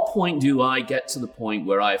at what point do I get to the point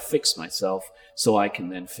where I fix myself so I can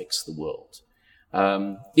then fix the world?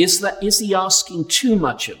 Is he asking too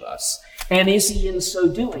much of us? And is he in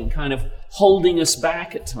so doing kind of holding us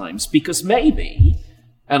back at times? Because maybe,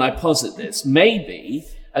 and I posit this, maybe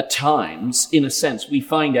at times, in a sense, we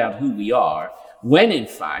find out who we are when in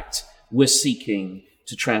fact we're seeking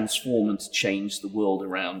to transform and to change the world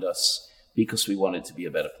around us because we want it to be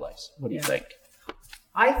a better place. What do you think?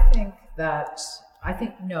 I think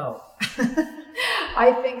no.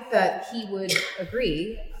 I think that he would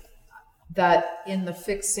agree that in the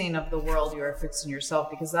fixing of the world, you are fixing yourself,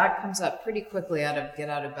 because that comes up pretty quickly out of get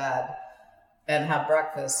out of bed and have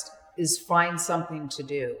breakfast, is find something to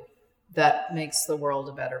do that makes the world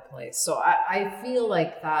a better place. So I feel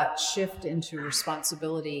like that shift into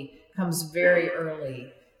responsibility comes very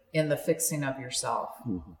early in the fixing of yourself.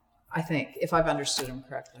 Mm-hmm. I think, if I've understood him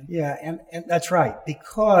correctly. Yeah, and that's right,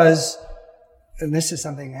 because, and this is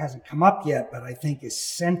something that hasn't come up yet, but I think is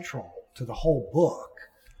central to the whole book,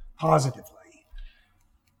 positively.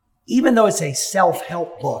 Even though it's a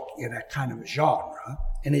self-help book in a kind of a genre,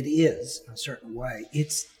 and it is in a certain way,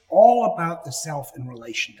 it's all about the self in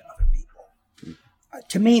relation to other people. Mm-hmm.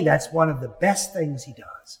 To me, that's one of the best things he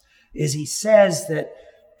does, is he says that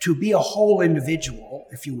to be a whole individual,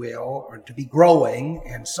 if you will, or to be growing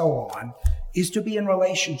and so on, is to be in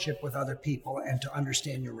relationship with other people and to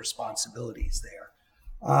understand your responsibilities there.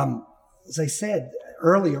 As I said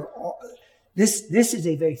earlier, this is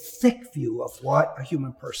a very thick view of what a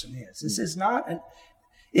human person is. This is not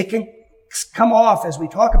it can come off as we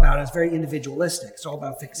talk about it as very individualistic. It's all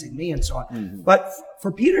about fixing me and so on. Mm-hmm. But for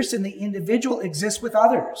Peterson, the individual exists with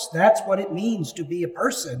others. That's what it means to be a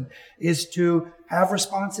person, is to have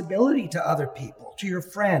responsibility to other people, to your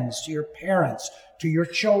friends, to your parents, to your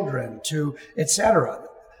children, to etc.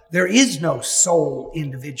 There is no sole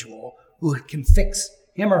individual who can fix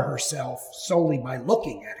him or herself solely by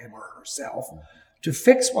looking at him or herself. To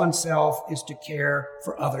fix oneself is to care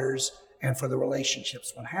for others and for the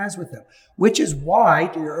relationships one has with them. Which is why,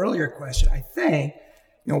 to your earlier question, I think,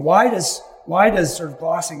 why does sort of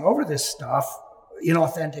glossing over this stuff,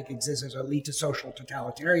 inauthentic existence, or lead to social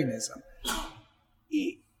totalitarianism?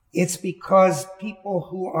 It's because people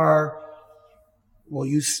who are, we'll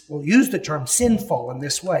use the term sinful in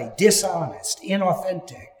this way, dishonest,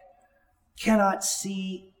 inauthentic, cannot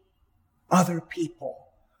see other people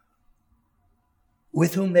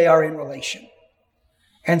with whom they are in relation.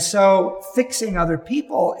 And so fixing other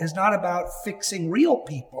people is not about fixing real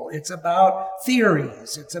people. It's about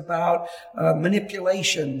theories. It's about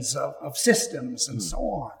manipulations of systems and so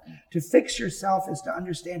on. To fix yourself is to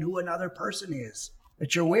understand who another person is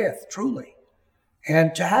that you're with, truly,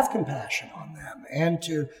 and to have compassion on them and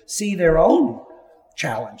to see their own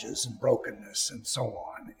challenges and brokenness and so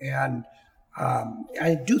on. And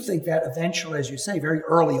I do think that eventually, as you say, very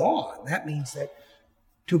early on, that means that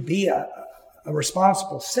to be a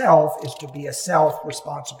responsible self is to be a self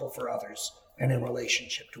responsible for others and in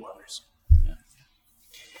relationship to others. Yeah.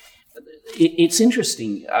 It's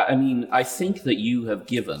interesting. I mean, I think that you have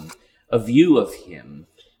given a view of him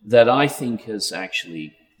that I think has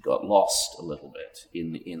actually got lost a little bit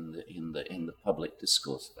in the public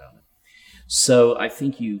discourse about it. So I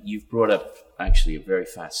think you've brought up actually a very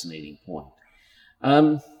fascinating point.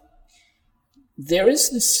 There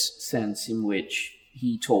is this sense in which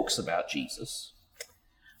he talks about Jesus,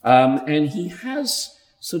 and he has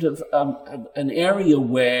sort of an area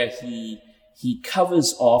where he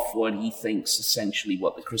covers off what he thinks essentially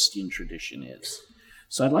what the Christian tradition is.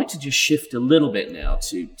 So I'd like to just shift a little bit now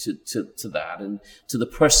to that and to the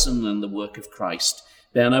person and the work of Christ.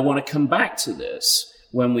 Then I want to come back to this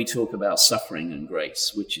when we talk about suffering and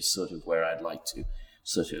grace, which is sort of where I'd like to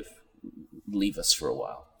sort of leave us for a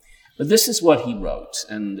while. But this is what he wrote,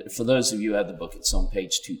 and for those of you who had the book, it's on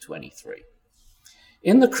page 223.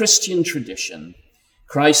 In the Christian tradition,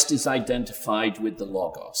 Christ is identified with the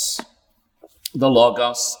Logos. The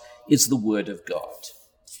Logos is the Word of God.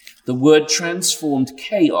 The Word transformed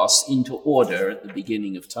chaos into order at the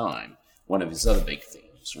beginning of time, one of his other big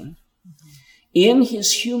themes, right? In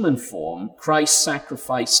his human form, Christ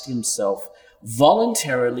sacrificed himself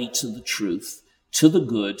voluntarily to the truth, to the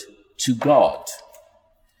good, to God.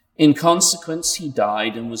 In consequence, he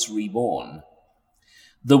died and was reborn.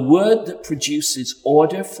 The Word that produces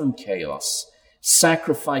order from chaos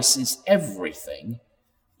sacrifices everything,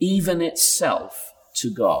 even itself,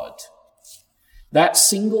 to God. That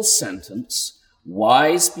single sentence,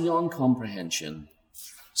 wise beyond comprehension,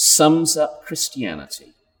 sums up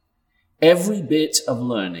Christianity. Every bit of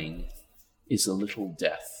learning is a little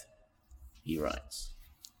death, he writes.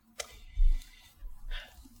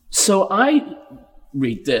 So I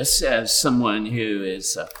read this as someone who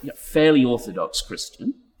is a fairly orthodox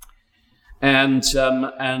Christian, and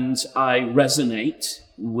I resonate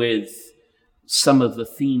with some of the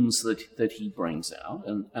themes that he brings out,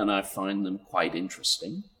 and I find them quite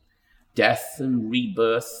interesting. Death and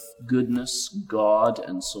rebirth, goodness, God,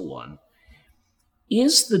 and so on.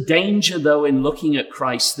 Is the danger, though, in looking at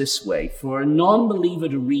Christ this way, for a non-believer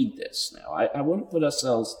to read this? Now, I want to put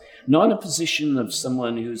ourselves not in a position of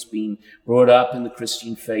someone who's been brought up in the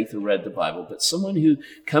Christian faith or read the Bible, but someone who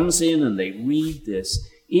comes in and they read this.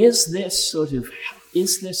 Is this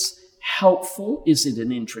helpful? Is it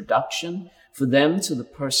an introduction for them to the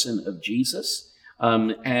person of Jesus?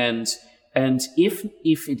 And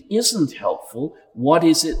if it isn't helpful, what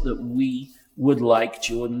is it that we would like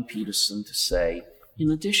Jordan Peterson to say in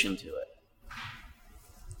addition to it?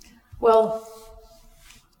 Well,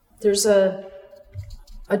 there's a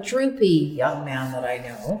droopy young man that I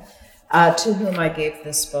know to whom I gave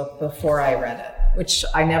this book before I read it, which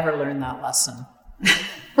I never learned that lesson.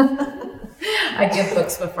 I give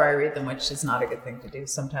books before I read them, which is not a good thing to do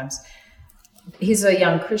sometimes. He's a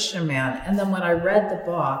young Christian man. And then when I read the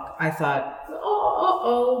book, I thought,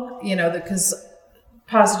 because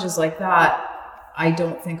passages like that I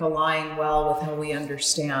don't think align well with how we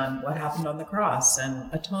understand what happened on the cross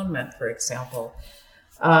and atonement, for example.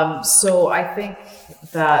 So I think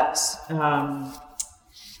that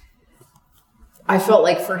I felt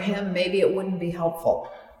like for him, maybe it wouldn't be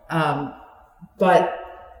helpful. But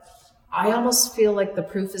I almost feel like the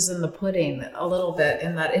proof is in the pudding a little bit,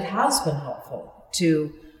 in that it has been helpful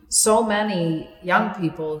to so many young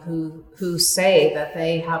people who say that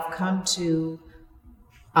they have come to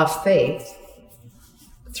a faith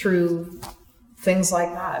through things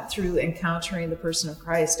like that, through encountering the person of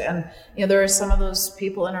Christ. And there are some of those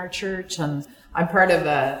people in our church, and I'm part of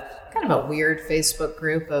a kind of a weird Facebook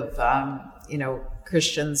group of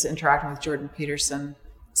Christians interacting with Jordan Peterson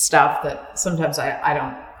stuff that sometimes I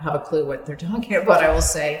don't have a clue what they're talking about, I will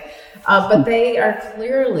say. But they are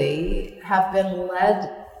clearly have been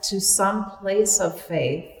led to some place of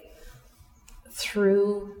faith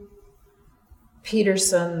through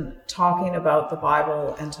Peterson talking about the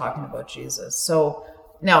Bible and talking about Jesus. So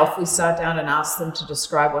now if we sat down and asked them to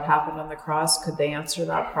describe what happened on the cross, could they answer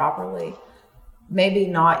that properly? Maybe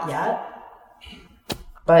not yet.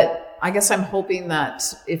 But I guess I'm hoping that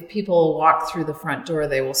if people walk through the front door,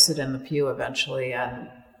 they will sit in the pew eventually and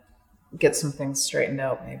get some things straightened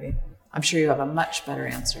out, maybe. I'm sure you have a much better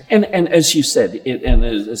answer. And as you said, and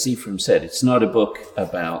as Ephraim said, it's not a book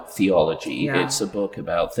about theology. Yeah. It's a book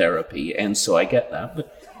about therapy. And so I get that.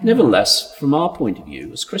 But nevertheless, from our point of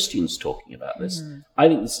view, as Christians talking about this, I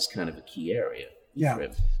think this is kind of a key area. Yeah.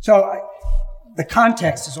 Ephraim. So the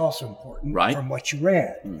context is also important, right, from what you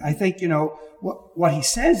read. Mm-hmm. I think, what he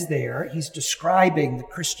says there, he's describing the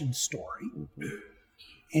Christian story.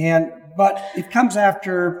 Mm-hmm. But it comes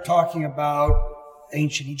after talking about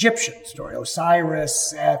ancient Egyptian story,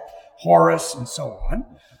 Osiris, Seth, Horus, and so on.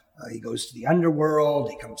 He goes to the underworld.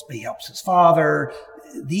 He helps his father.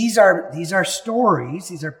 These are stories.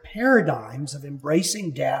 These are paradigms of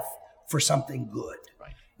embracing death for something good.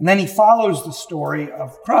 Right. And then he follows the story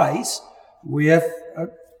of Christ with a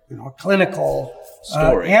clinical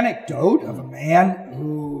anecdote of a man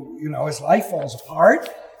who, his life falls apart,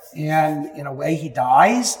 and in a way he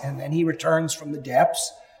dies, and then he returns from the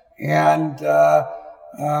depths, and a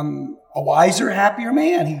wiser, happier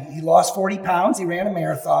man. He lost 40 pounds. He ran a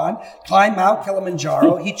marathon, climbed Mount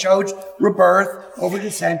Kilimanjaro. He chose rebirth over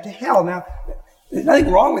descent to hell. Now, there's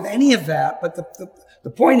nothing wrong with any of that, but the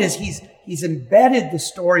point is he's embedded the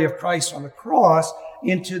story of Christ on the cross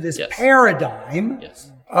into this paradigm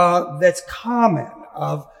that's common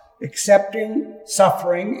of accepting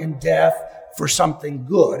suffering and death for something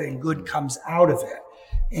good, and good comes out of it.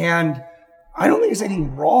 And I don't think there's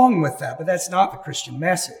anything wrong with that, but that's not the Christian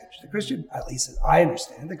message. The Christian, at least as I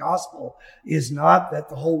understand, the gospel is not that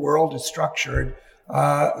the whole world is structured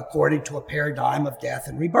according to a paradigm of death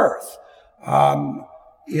and rebirth.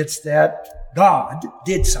 It's that God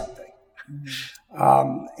did something.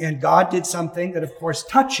 And God did something that, of course,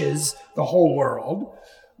 touches the whole world,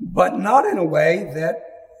 but not in a way that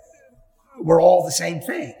we're all the same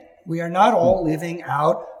thing. We are not all living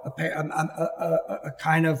out a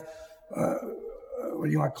kind of, what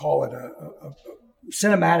do you want to call it, a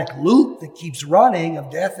cinematic loop that keeps running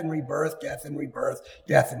of death and rebirth, death and rebirth,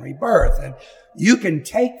 death and rebirth. And you can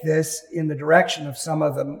take this in the direction of some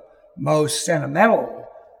of the most sentimental,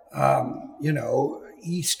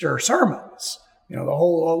 Easter sermons. The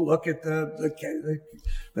whole look at the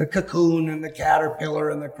cocoon and the caterpillar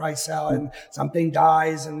and the chrysalis, and something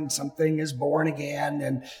dies and something is born again,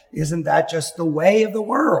 and isn't that just the way of the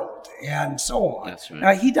world, and so on. That's right.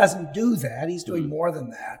 Now, he doesn't do that. He's doing more than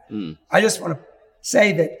that. I just want to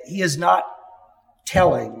say that he is not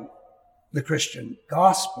telling the Christian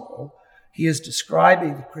gospel. He is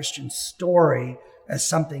describing the Christian story as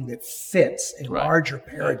something that fits a larger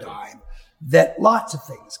paradigm that lots of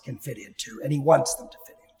things can fit into, and he wants them to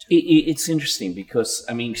fit into. It's interesting because,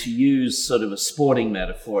 to use sort of a sporting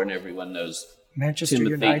metaphor, and everyone knows Manchester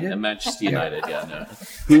Timothy, United? Manchester United,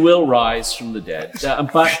 who will rise from the dead.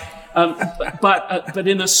 But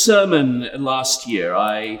in a sermon last year,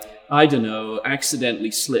 I don't know, accidentally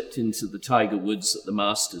slipped into the Tiger Woods at the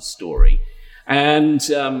Masters story, and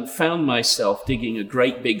found myself digging a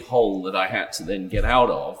great big hole that I had to then get out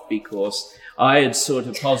of, because I had sort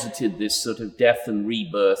of posited this sort of death and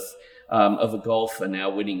rebirth of a golfer now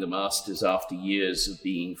winning the Masters after years of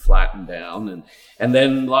being flattened down. And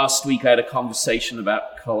then last week I had a conversation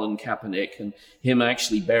about Colin Kaepernick and him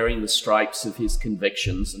actually bearing the stripes of his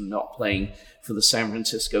convictions and not playing for the San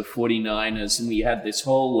Francisco 49ers. And we had this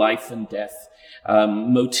whole life and death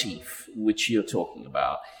motif, which you're talking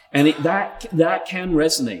about. And that can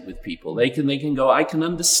resonate with people. They can go, I can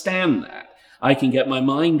understand that. I can get my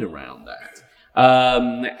mind around that.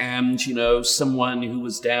 And, someone who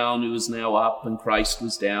was down, who is now up, and Christ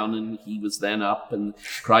was down, and he was then up, and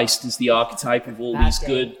Christ is the archetype of all these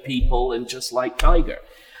good people, and just like Tiger.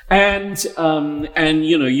 And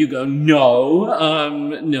you go,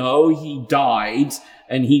 no, he died,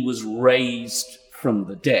 and he was raised from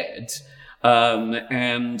the dead.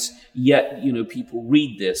 And yet, people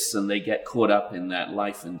read this and they get caught up in that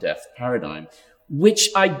life and death paradigm, which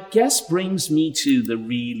I guess brings me to the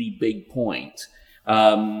really big point.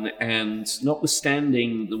 And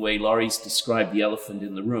notwithstanding the way Laurie's described the elephant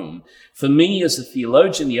in the room, for me as a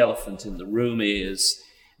theologian, the elephant in the room is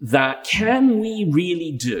that can we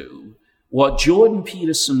really do what Jordan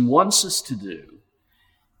Peterson wants us to do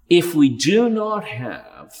if we do not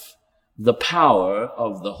have the power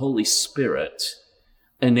of the Holy Spirit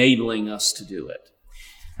enabling us to do it?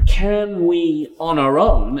 Can we, on our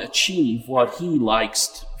own, achieve what he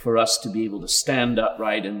likes for us to be able to stand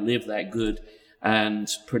upright and live that good and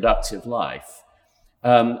productive life?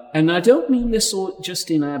 And I don't mean this just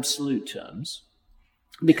in absolute terms,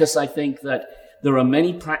 because I think that there are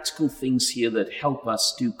many practical things here that help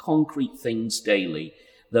us do concrete things daily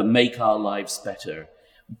that make our lives better.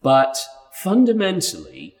 But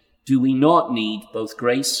fundamentally, do we not need both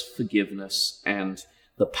grace, forgiveness, and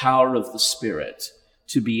the power of the Spirit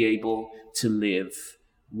to be able to live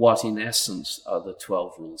what in essence are the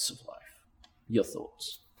 12 rules of life? Your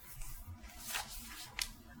thoughts?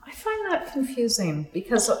 I find that confusing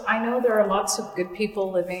because I know there are lots of good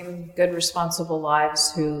people living good, responsible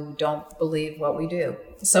lives who don't believe what we do.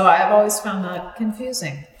 So I've always found that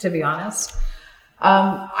confusing, to be honest.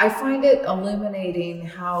 I find it illuminating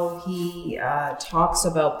how he talks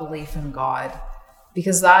about belief in God,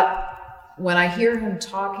 because that, when I hear him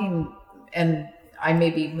talking, and I may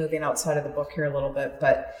be moving outside of the book here a little bit,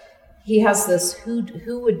 but he has this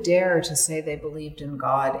who would dare to say they believed in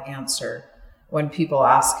God answer. When people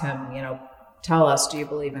ask him, tell us, do you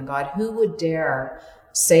believe in God? Who would dare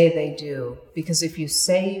say they do? Because if you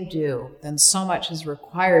say you do, then so much is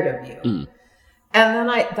required of you. And then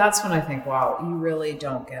that's when I think, wow, you really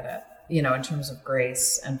don't get it, in terms of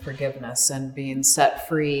grace and forgiveness and being set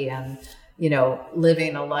free and,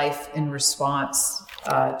 living a life in response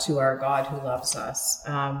to our God who loves us.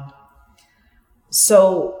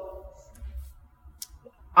 So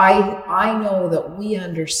I know that we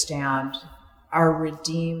understand our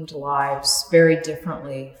redeemed lives very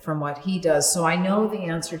differently from what he does. So I know the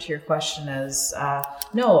answer to your question is,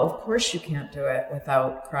 no, of course you can't do it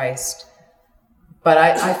without Christ. But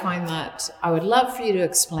I find that I would love for you to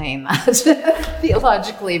explain that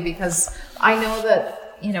theologically, because I know that,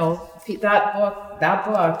 that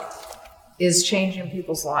book is changing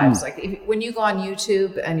people's lives. Like when you go on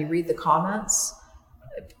YouTube and you read the comments,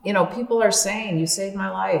 people are saying, you saved my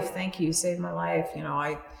life. Thank you. You saved my life.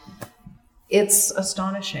 It's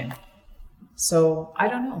astonishing. So I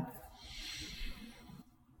don't know.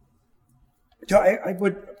 So I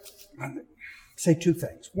would say two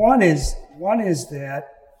things. One is that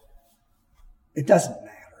it doesn't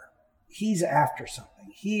matter. He's after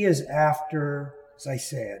something. He is after, as I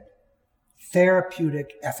said,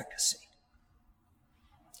 therapeutic efficacy.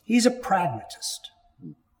 He's a pragmatist,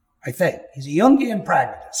 I think. He's a Jungian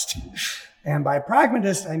pragmatist. And by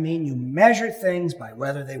pragmatist, I mean you measure things by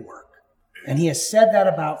whether they work. And he has said that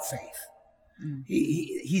about faith.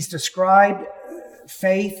 He's described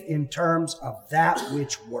faith in terms of that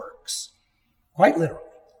which works, quite literally.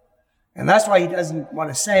 And that's why he doesn't want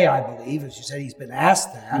to say, I believe, as you said, he's been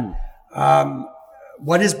asked that.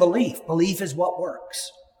 What is belief? Belief is what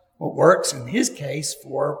works. What works, in his case,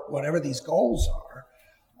 for whatever these goals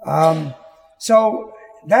are. So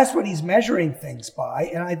that's what he's measuring things by.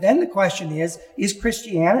 And then the question is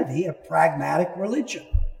Christianity a pragmatic religion?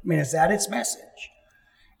 I mean, is that its message?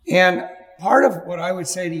 And part of what I would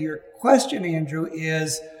say to your question, Andrew,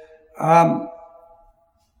 is a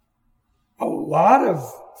lot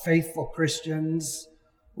of faithful Christians'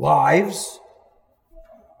 lives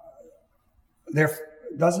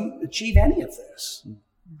doesn't achieve any of this.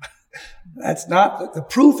 That's not, the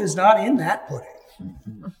proof is not in that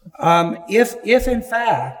pudding. If in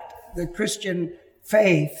fact the Christian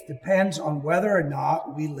faith depends on whether or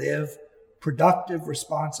not we live productive,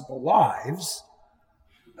 responsible lives,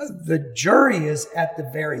 the jury is at the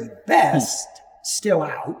very best still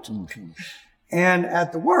out, and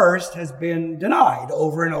at the worst has been denied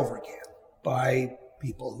over and over again by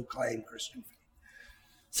people who claim Christian faith.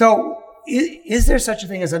 So is there such a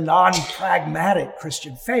thing as a non-pragmatic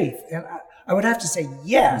Christian faith? And I would have to say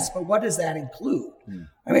yes, but what does that include?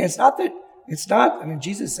 I mean,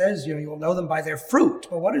 Jesus says, you'll know them by their fruit,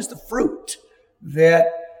 but what is the fruit that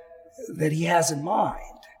he has in mind?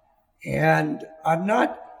 And I'm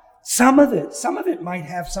not, some of it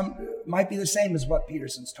might be the same as what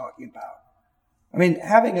Peterson's talking about. I mean,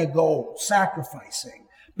 having a goal, sacrificing,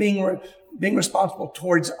 being responsible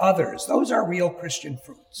towards others, those are real Christian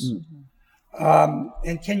fruits.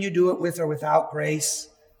 And can you do it with or without grace?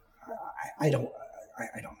 I don't know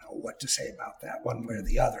what to say about that one way or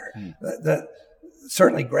the other.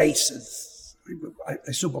 Certainly grace is, I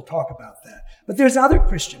assume we'll talk about that. But there's other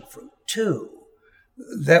Christian fruit too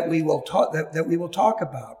that we will talk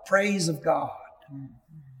about. Praise of God.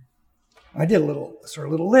 I did a little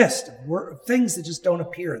list of things that just don't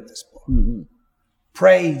appear in this book.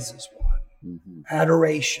 Praise is one.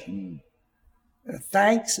 Adoration.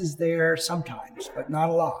 Thanks is there sometimes, but not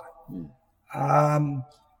a lot.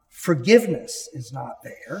 Forgiveness is not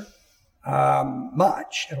there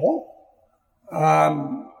much at all.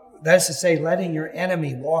 That is to say, letting your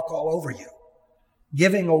enemy walk all over you,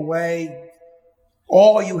 giving away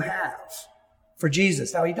all you have for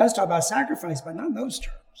Jesus. Now, he does talk about sacrifice, but not in those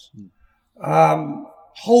terms.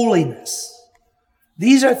 Holiness.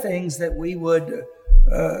 These are things that we would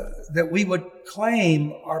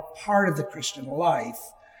claim are part of the Christian life,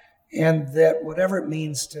 and that whatever it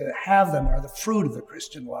means to have them are the fruit of the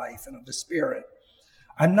Christian life and of the Spirit.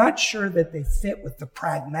 I'm not sure that they fit with the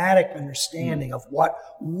pragmatic understanding of what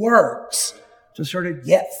works to sort of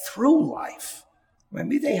get through life.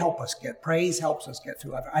 Maybe they help us praise helps us get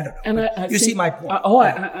through life. I don't know. And I you see my point.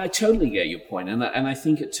 I totally get your point. And I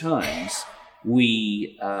think at times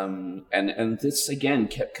we, and this again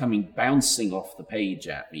kept bouncing off the page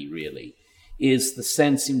at me really, is the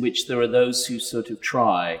sense in which there are those who sort of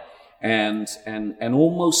try and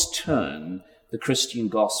almost turn the Christian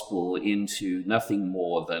gospel into nothing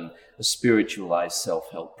more than a spiritualized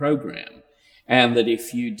self-help program. And that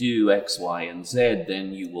if you do X, Y, and Z,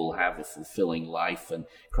 then you will have a fulfilling life, and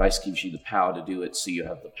Christ gives you the power to do it, so you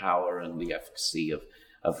have the power and the efficacy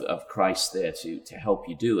of Christ there to help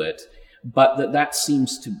you do it. But that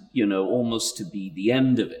seems to, almost to be the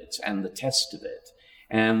end of it and the test of it.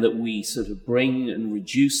 And that we sort of bring and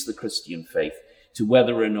reduce the Christian faith to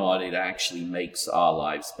whether or not it actually makes our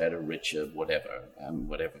lives better, richer, whatever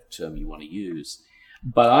term you want to use.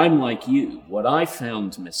 But I'm like you. What I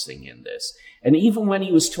found missing in this, and even when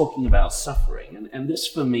he was talking about suffering, and this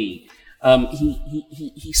for me,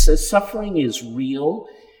 he says suffering is real,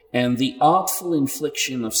 and the artful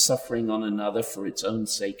infliction of suffering on another for its own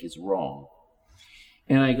sake is wrong.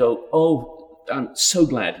 And I go, oh, I'm so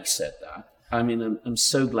glad he said that. I mean, I'm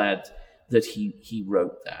so glad that he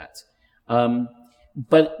wrote that.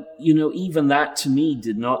 But, even that to me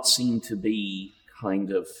did not seem to be kind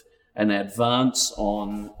of an advance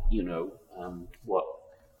on,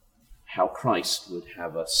 how Christ would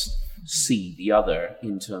have us see the other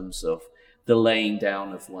in terms of the laying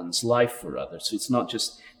down of one's life for others. So it's not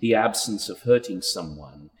just the absence of hurting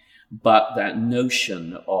someone, but that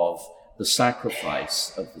notion of the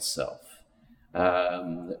sacrifice of the self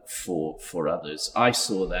for others. I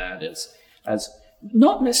saw that as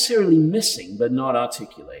not necessarily missing, but not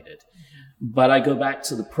articulated. But I go back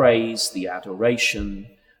to the praise, the adoration,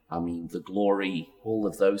 the glory, all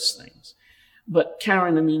of those things. But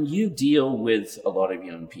Karen, you deal with a lot of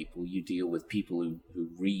young people. You deal with people who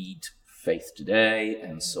read Faith Today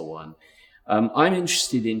and so on. I'm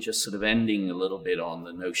interested in just sort of ending a little bit on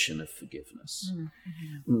the notion of forgiveness.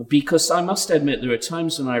 Because I must admit, there are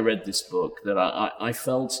times when I read this book that I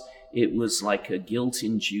felt it was like a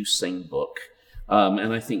guilt-inducing book.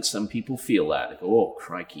 And I think some people feel that. They go, oh,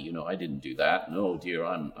 crikey, I didn't do that. No, dear,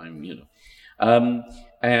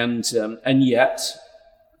 and yet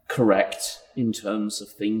correct in terms of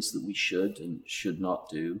things that we should and should not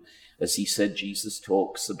do. As he said, Jesus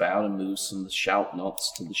talks about a moose and the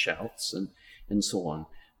shout-nots to the shouts and so on.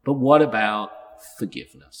 But what about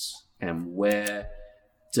forgiveness? And where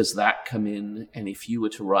does that come in? And if you were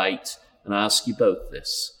to write, and I ask you both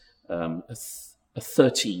this, a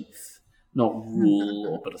 13th, not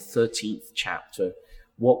rule, but a 13th chapter,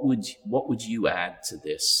 what would you add to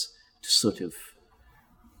this to sort of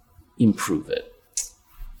improve it?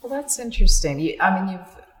 Well, that's interesting.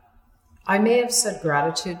 I may have said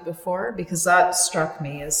gratitude before, because that struck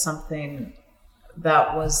me as something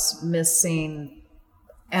that was missing,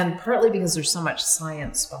 and partly because there's so much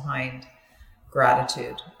science behind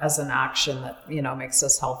gratitude as an action that, makes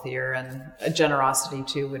us healthier, and generosity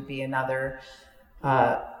too would be another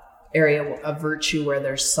area of virtue where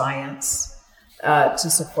there's science to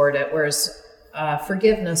support it. Whereas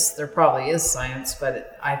forgiveness, there probably is science,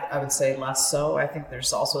 but I would say less so. I think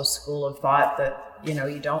there's also a school of thought that,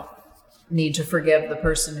 you don't need to forgive the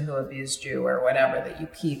person who abused you or whatever, that you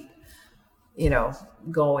keep,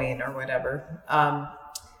 going or whatever.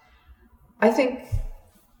 I think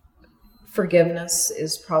forgiveness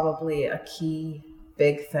is probably a key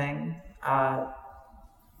big thing.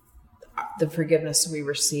 The forgiveness we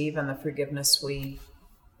receive and the forgiveness we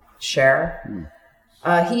share.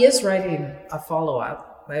 He is writing a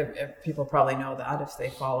follow-up. People probably know that if they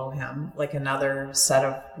follow him, like another set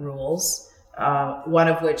of rules, one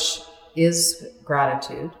of which is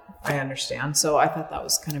gratitude, I understand. So I thought that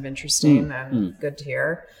was kind of interesting and good to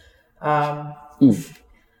hear.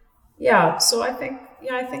 Yeah, so I think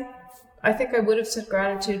I would have said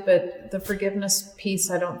gratitude, but the forgiveness piece,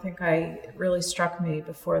 I don't think it really struck me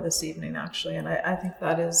before this evening, actually. And I think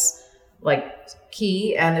that is like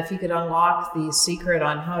key. And if you could unlock the secret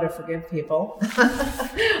on how to forgive people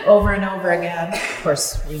over and over again, of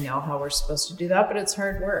course, we know how we're supposed to do that, but it's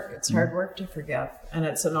hard work. It's hard work to forgive. And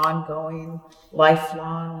it's an ongoing,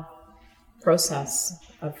 lifelong process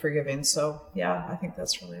of forgiving. So yeah, I think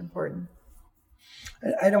that's really important.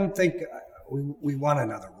 I don't think we want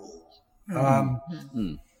another rule. I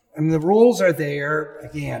mean, the rules are there,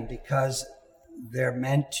 again, because they're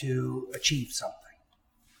meant to achieve something.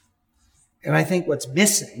 And I think what's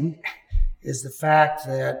missing is the fact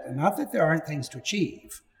that, not that there aren't things to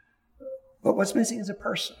achieve, but what's missing is a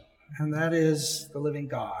person, and that is the living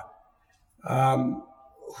God,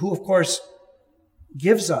 who, of course,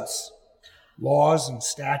 gives us laws and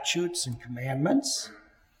statutes and commandments.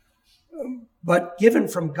 But given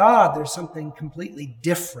from God, there's something completely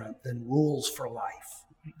different than rules for life.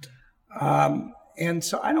 And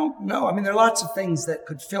so I don't know. I mean, there are lots of things that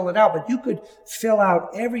could fill it out, but you could fill out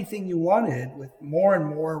everything you wanted with more and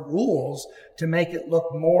more rules to make it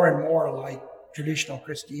look more and more like traditional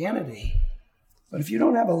Christianity. But if you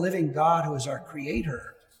don't have a living God who is our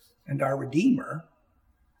creator and our redeemer,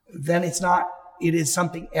 then it is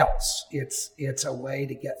something else. It's a way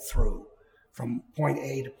to get through from point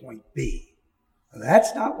A to point B.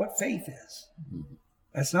 That's not what faith is.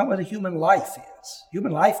 That's not what a human life is.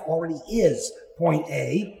 Human life already is point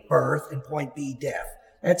A, birth, and point B, death.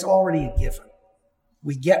 That's already a given.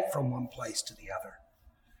 We get from one place to the other.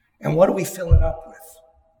 And what do we fill it up with?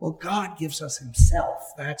 Well, God gives us himself.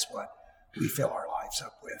 That's what we fill our lives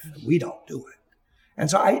up with. We don't do it. And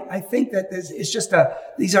so I think that it's just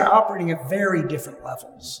these are operating at very different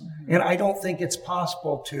levels. And I don't think it's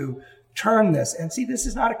possible to turn this. And see, this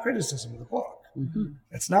is not a criticism of the book.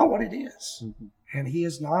 That's not what it is. And he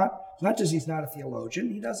is not just he's not a theologian,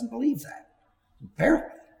 he doesn't believe that, apparently.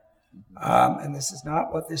 And this is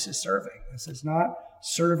not what this is serving. This is not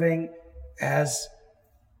serving as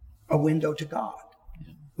a window to God,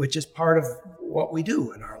 which is part of what we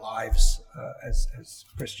do in our lives as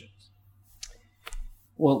Christians.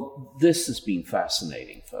 Well, this has been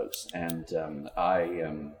fascinating, folks, and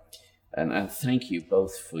I thank you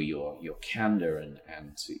both for your candor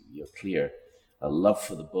and your clear love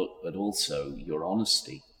for the book, but also your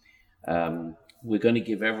honesty. We're going to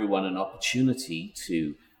give everyone an opportunity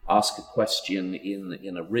to ask a question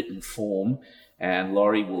in a written form, and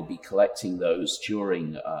Laurie will be collecting those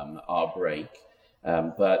during our break.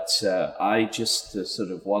 But I just sort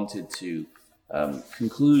of wanted to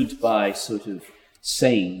conclude by sort of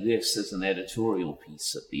saying this as an editorial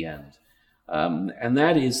piece at the end. And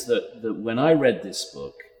that is that when I read this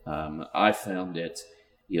book, I found it,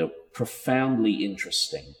 profoundly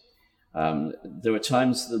interesting. There were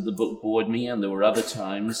times that the book bored me, and there were other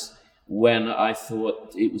times when I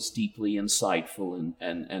thought it was deeply insightful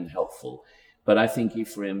and helpful. But I think,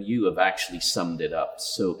 Ephraim, you have actually summed it up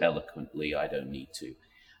so eloquently, I don't need to.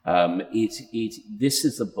 This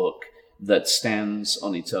is a book that stands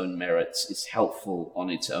on its own merits, is helpful on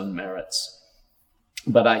its own merits.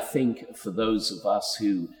 But I think for those of us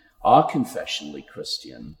who are confessionally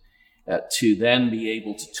Christian, to then be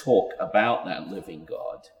able to talk about that living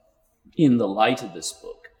God in the light of this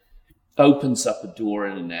book opens up a door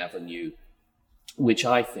and an avenue which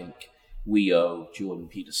I think we owe Jordan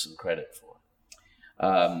Peterson credit for.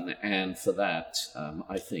 And for that,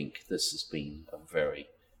 I think this has been a very,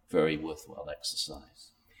 very worthwhile exercise.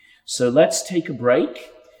 So let's take a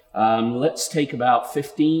break. Let's take about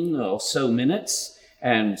 15 or so minutes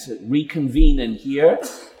and reconvene in here.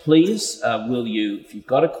 Please, will you, if you've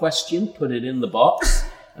got a question, put it in the box,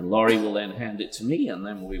 and Laurie will then hand it to me, and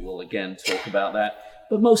then we will again talk about that.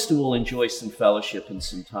 But most of all, enjoy some fellowship and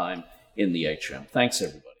some time in the atrium. Thanks,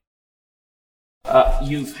 everybody.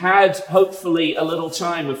 You've had, hopefully, a little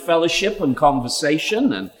time of fellowship and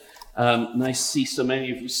conversation, and nice to see so many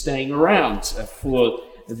of you staying around for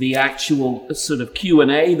the actual sort of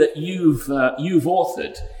Q&A that you've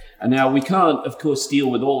authored. And now we can't, of course,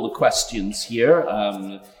 deal with all the questions here,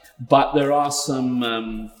 but there are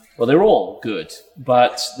some Well, they're all good,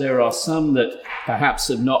 but there are some that perhaps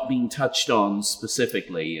have not been touched on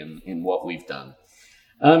specifically in what we've done.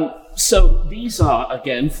 So these are,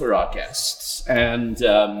 again, for our guests, and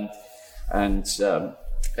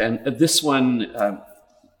this one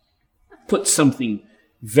puts something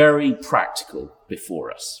very practical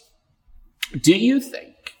before us. Do you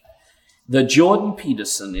think that Jordan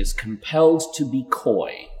Peterson is compelled to be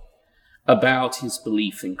coy about his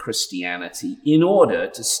belief in Christianity in order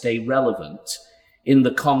to stay relevant in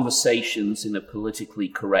the conversations in a politically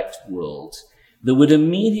correct world that would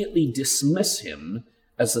immediately dismiss him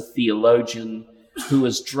as a theologian who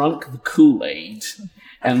has drunk the Kool-Aid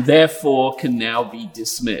and therefore can now be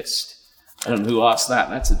dismissed? I don't know who asked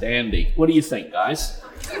that. That's a dandy. What do you think, guys?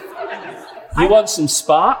 You want some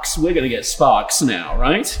sparks? We're going to get sparks now,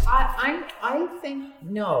 right? I think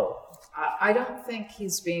no. I don't think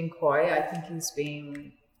he's being coy. I think he's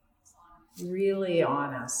being really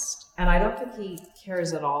honest. And I don't think he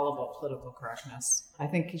cares at all about political correctness. I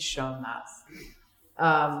think he's shown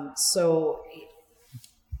that. So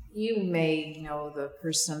you may know the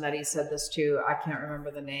person that he said this to. I can't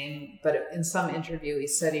remember the name, but in some interview he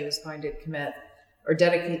said he was going to commit or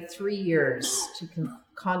dedicate 3 years to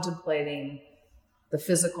contemplating the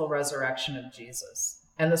physical resurrection of Jesus.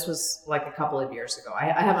 And this was like a couple of years ago. I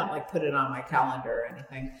haven't put it on my calendar or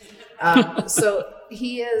anything. So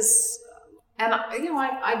he is, and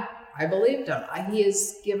I believed him. He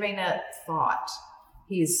is giving it thought.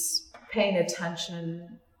 He's paying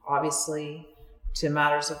attention, obviously, to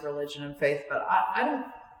matters of religion and faith. But I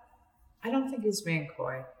don't think he's being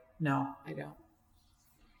coy. No, I don't.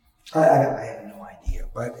 I have no idea,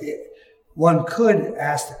 but one could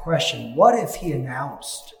ask the question, what if he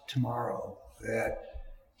announced tomorrow that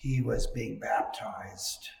he was being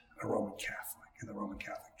baptized a Roman Catholic in the Roman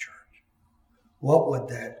Catholic Church? What would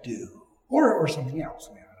that do? Or something else.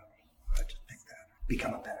 I mean, I just pick that.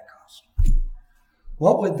 Become a Pentecostal.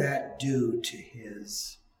 What would that do to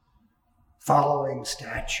his following,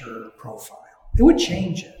 stature, profile? It would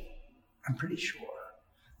change it, I'm pretty sure.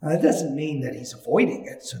 Now, that doesn't mean that he's avoiding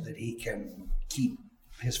it so that he can keep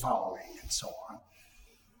his following and so on.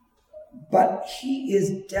 But he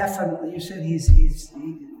is definitely, you said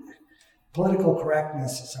political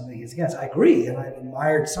correctness is something he's against. I agree, and I've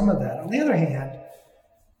admired some of that. On the other hand,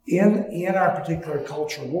 in our particular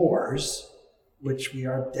culture wars, which we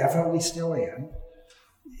are definitely still in,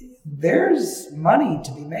 there's money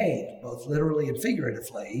to be made, both literally and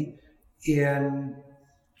figuratively, in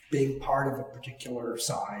being part of a particular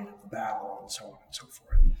side of the battle and so on and so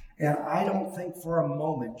forth. And I don't think for a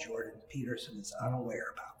moment Jordan Peterson is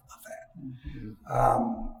unaware of that.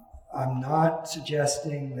 Mm-hmm. I'm not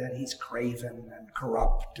suggesting that he's craven and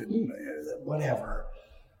corrupt and whatever,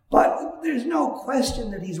 but there's no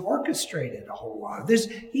question that he's orchestrated a whole lot.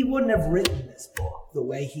 He wouldn't have written this book the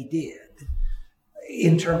way he did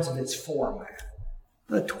in terms of its format.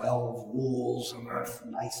 The 12 rules and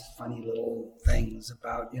the nice, funny little things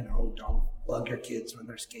about, don't bug your kids when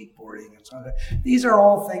they're skateboarding and so on. These are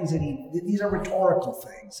all things these are rhetorical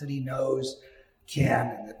things that he knows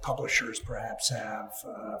and that publishers perhaps have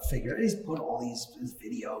figured. He's put all these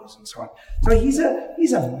videos and so on. So he's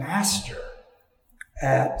a master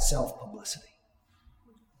at self-publicity.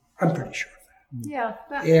 I'm pretty sure of that. Yeah,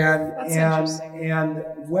 that's interesting. And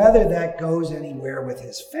whether that goes anywhere with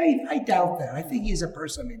his faith, I doubt that. I think he's a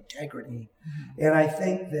person of integrity. Mm-hmm. And I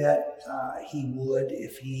think that he would,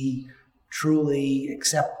 if he truly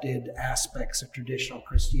accepted aspects of traditional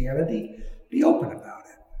Christianity, be open about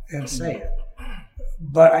it and say it.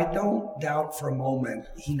 But I don't doubt for a moment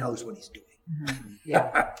he knows what he's doing. Mm-hmm.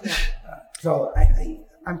 Yeah. So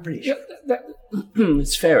I'm pretty sure.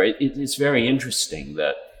 It's fair. It's very interesting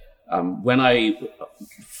that when I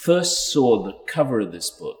first saw the cover of this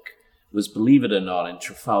book was, believe it or not, in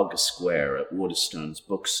Trafalgar Square at Waterstone's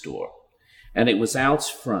bookstore. And it was out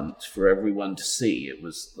front for everyone to see. It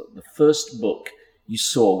was the first book you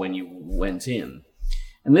saw when you went in.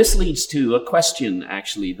 And this leads to a question,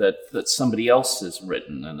 actually, that somebody else has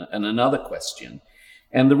written, and another question.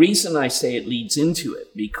 And the reason I say it leads into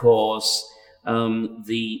it, because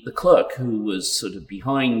the clerk who was sort of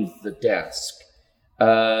behind the desk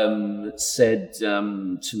said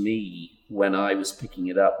to me when I was picking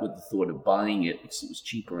it up with the thought of buying it, because it was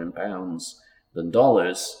cheaper in pounds than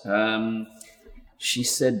dollars, she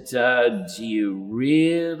said, do you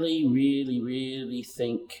really, really, really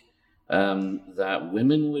think that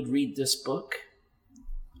women would read this book?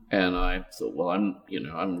 And I thought, well,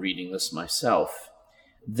 I'm reading this myself.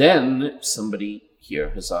 Then somebody here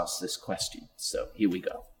has asked this question. So here we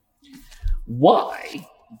go. Why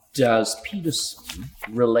does Peterson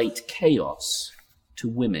relate chaos to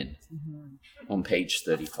women on page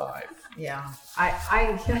 35? Yeah,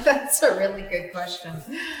 I that's a really good question.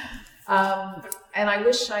 And I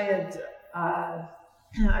wish I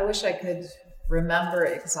could remember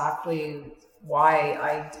exactly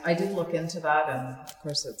why. I did look into that, and of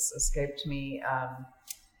course it's escaped me.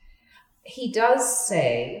 He does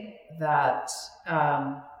say that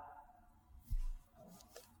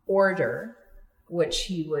order, which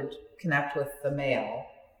he would connect with the male,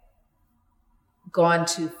 gone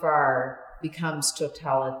too far becomes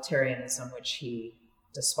totalitarianism, which he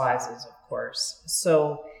despises, of course.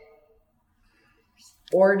 So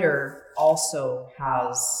order also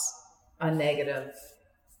has a negative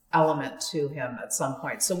element to him at some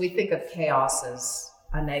point. So we think of chaos as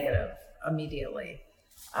a negative immediately.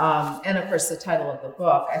 And of course, the title of the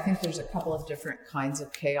book, I think there's a couple of different kinds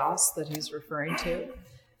of chaos that he's referring to,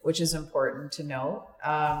 which is important to note.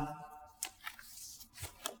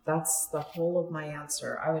 That's the whole of my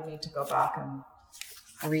answer. I would need to go back and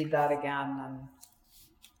read that again. And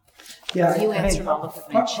you answered all of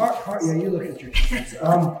my cheat. Yeah, you look at your cheats.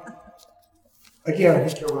 Again, I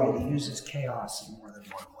think you're right. He uses chaos in more than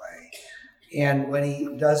one way. And when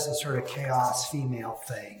he does the sort of chaos female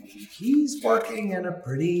thing, he's working in a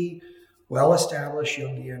pretty well-established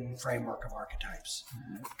Jungian framework of archetypes.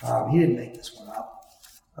 He didn't make this one up.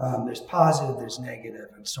 There's positive, there's negative,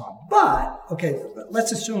 and so on. But, okay,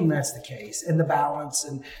 let's assume that's the case, and the balance,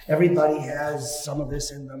 and everybody has some of this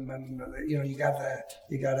in them, and you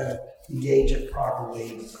gotta engage it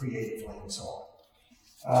properly, creatively, and so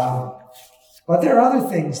on. But there are other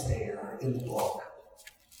things there in the book.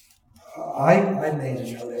 I made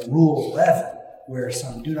a note at Rule 11, where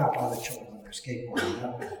some do not bother children when they're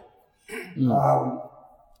skateboarding,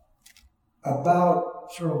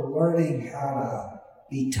 about sort of learning how to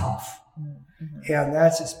be tough. And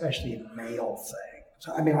that's especially a male thing.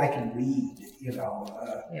 So, I mean, I can read,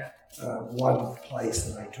 one place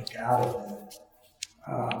that I took out of it.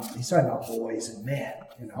 He's talking about boys and men,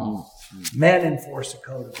 Men enforce a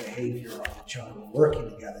code of behavior on each other, working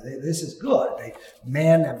together. This is good.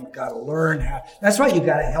 Men have got to learn how. That's why you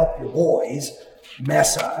got to help your boys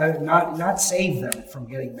mess up, not save them from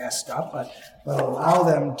getting messed up, but allow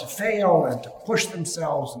them to fail and to push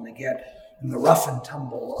themselves and to get in the rough and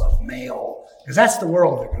tumble of male, because that's the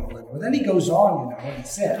world they're going to live in. But then he goes on, and he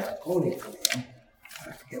said, I'm quoting from him,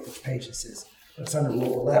 I forget which page this is, but it's under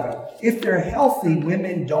Rule 11. If they're healthy,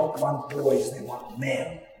 women don't want boys, they want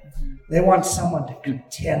men. They want someone to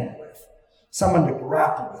contend with, someone to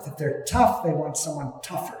grapple with. If they're tough, they want someone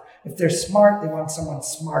tougher. If they're smart, they want someone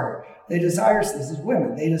smarter. This is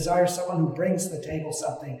women, they desire someone who brings to the table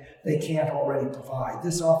something they can't already provide.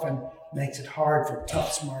 This often makes it hard for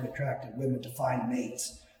tough, smart, attractive women to find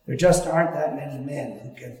mates. There just aren't that many men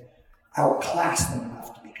who can outclass them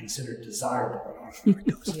enough to be considered desirable.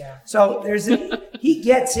 So he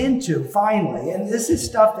gets into, finally, and this is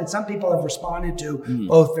stuff that some people have responded to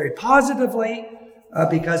both very positively,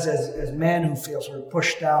 because as men who feel sort of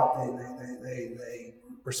pushed out, they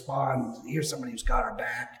respond, here's somebody who's got our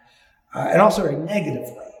back, and also very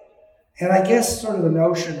negatively. And I guess sort of the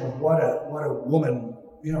notion of what a woman,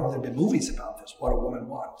 there have been movies about this, what a woman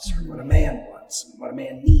wants, or what a man wants, and what a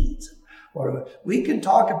man needs. We can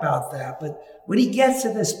talk about that, but when he gets to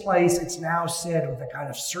this place, it's now said with a kind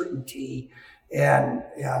of certainty and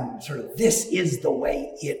sort of this is the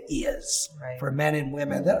way it is for men and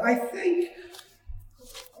women, that I think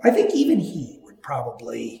even he would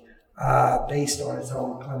probably, based on his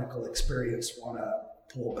own clinical experience, want to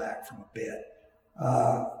pull back from a bit.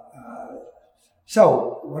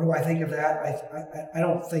 So what do I think of that? I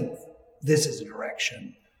don't think this is a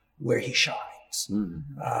direction where he shines.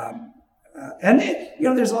 And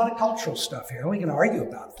there's a lot of cultural stuff here. We can argue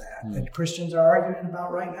about that. And Christians are arguing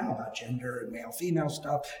about right now about gender and male-female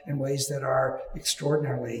stuff in ways that are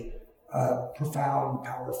extraordinarily profound,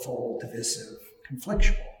 powerful, divisive,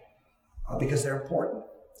 conflictual, because they're important.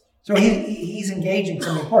 So he's engaging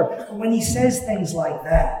something important. But when he says things like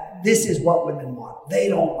that, this is what women want. They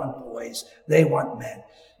don't want boys. They want men.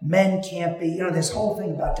 Men can't be, this whole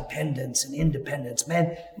thing about dependence and independence.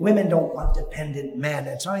 Women don't want dependent men.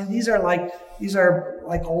 And so these are like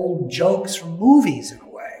old jokes from movies in a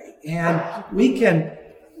way. And we can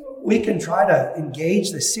try to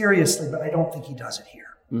engage this seriously, but I don't think he does it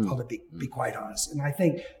here. I'll be quite honest. And I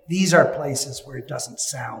think these are places where it doesn't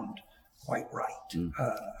sound quite right.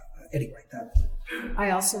 Anyway, that.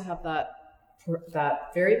 I also have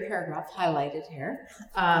that very paragraph highlighted here,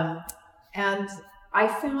 and I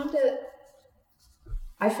found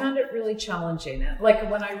it really challenging. Like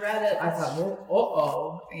when I read it, I thought,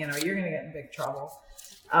 you're going to get in big trouble.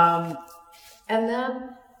 And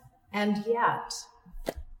yet,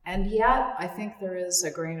 And yet, I think there is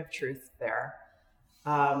a grain of truth there.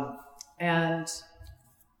 And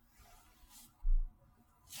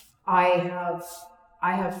I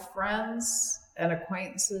have friends and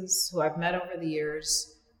acquaintances who I've met over the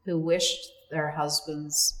years who wished their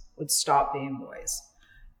husbands would stop being boys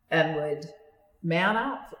and would man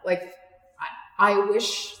up. Like, I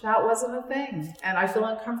wish that wasn't a thing. And I feel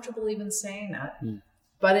uncomfortable even saying that,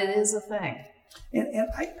 but it is a thing. And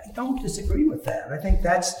I don't disagree with that. I think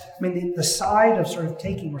that's, the side of sort of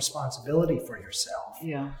taking responsibility for yourself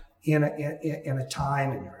in a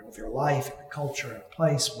time of your life, in a culture, in a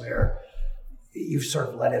place where you've sort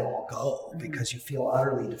of let it all go because you feel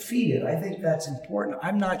utterly defeated. I think that's important.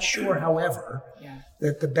 I'm not sure, however,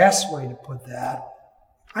 that the best way to put that,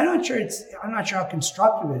 I'm not sure how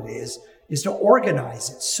constructive it is to organize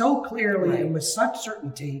it so clearly and with such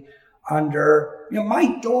certainty under,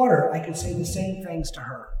 my daughter, I could say the same things to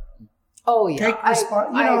her. Oh, yeah. Take I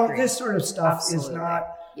agree. This sort of stuff Absolutely. is not.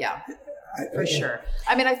 Yeah, for sure.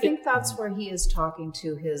 I think that's where he is talking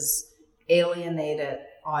to his alienated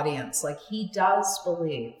audience. Like, he does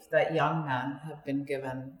believe that young men have been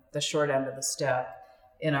given the short end of the stick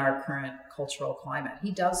in our current cultural climate.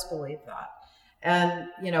 He does believe that. And,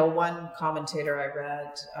 one commentator I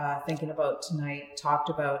read, thinking about tonight, talked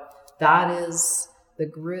about that is the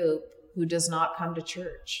group who does not come to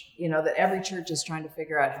church. That every church is trying to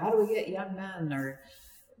figure out, how do we get young men or,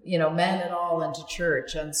 men at all into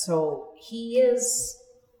church? And so he is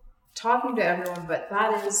talking to everyone, but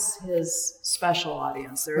that is his special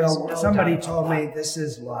audience. There is no somebody doubt told about me that. this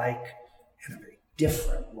is like, in a very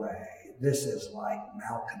different way, this is like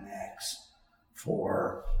Malcolm X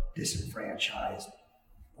for disenfranchised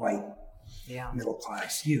white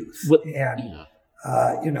middle-class youth.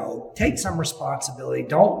 Take some responsibility.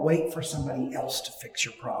 Don't wait for somebody else to fix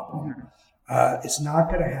your problem. It's not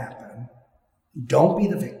going to happen. Don't be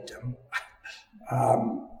the victim.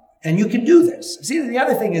 And you can do this. See, the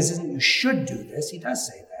other thing isn't you should do this. He does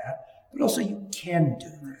say that. But also you can do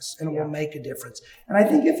this, and it will make a difference. And I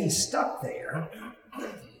think if he's stuck there,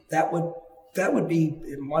 that would be,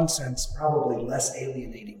 in one sense, probably less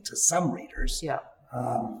alienating to some readers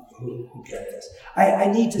who get this.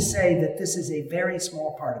 I need to say that this is a very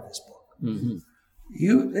small part of this book.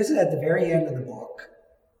 This is at the very end of the book.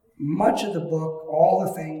 Much of the book, all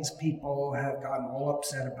the things people have gotten all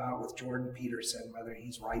upset about with Jordan Peterson, whether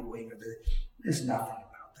he's right-wing or there's nothing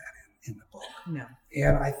about that in the book. No.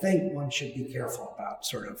 And I think one should be careful about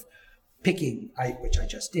sort of picking, which I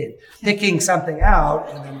just did, picking something out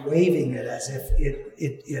and then waving it as if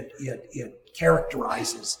it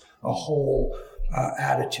characterizes a whole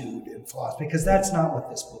attitude and philosophy, because that's not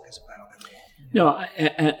what this book is about at all. No,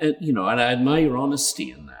 and I admire your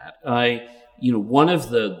honesty in that. One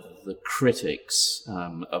of the critics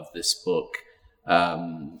of this book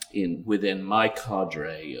within my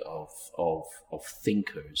cadre of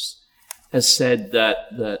thinkers has said that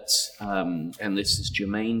and this is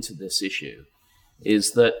germane to this issue,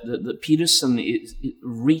 is that Peterson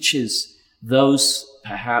reaches those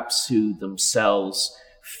perhaps who themselves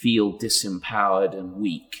feel disempowered and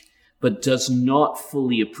weak, but does not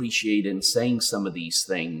fully appreciate in saying some of these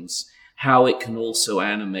things how it can also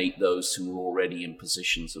animate those who are already in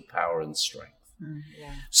positions of power and strength.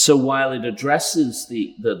 So while it addresses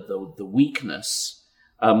the weakness,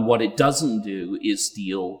 what it doesn't do is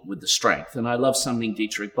deal with the strength. And I love something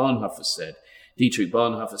Dietrich Bonhoeffer said. Dietrich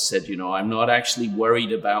Bonhoeffer said, I'm not actually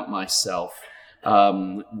worried about myself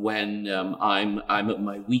when I'm at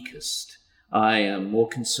my weakest. I am more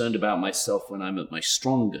concerned about myself when I'm at my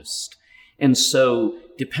strongest. And so,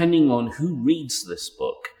 depending on who reads this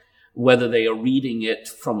book, whether they are reading it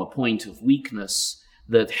from a point of weakness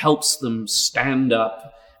that helps them stand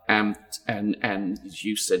up and as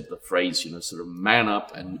you said the phrase, sort of man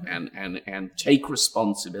up and take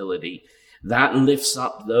responsibility, that lifts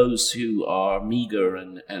up those who are meager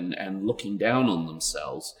and looking down on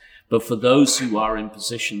themselves. But for those who are in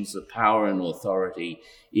positions of power and authority,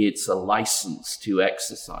 it's a license to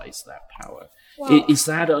exercise that power. Well, is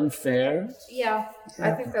that unfair? Yeah,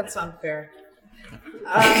 I think that's unfair.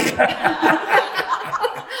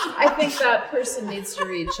 I think that person needs to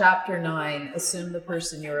read chapter 9. Assume the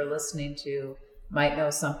person you are listening to might know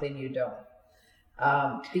something you don't.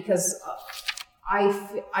 Because I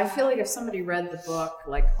feel like if somebody read the book,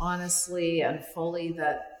 like honestly and fully,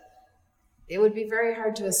 that it would be very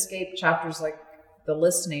hard to escape chapters like the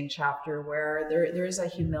listening chapter, where there is a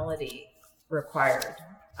humility required,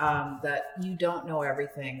 that you don't know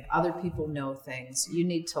everything. Other people know things. You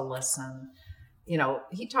need to listen.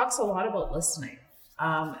 He talks a lot about listening.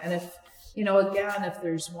 And if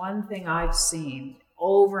there's one thing I've seen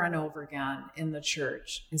over and over again in the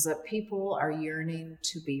church is that people are yearning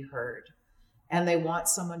to be heard and they want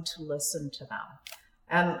someone to listen to them.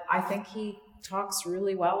 And I think he talks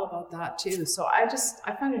really well about that too. So I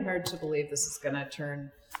find it hard to believe this is going to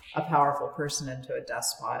turn a powerful person into a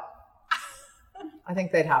despot. I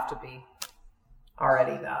think they'd have to be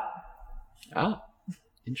already that. Ah,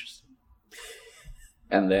 interesting.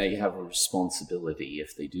 And there you have a responsibility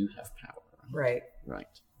if they do have power. Right. Right.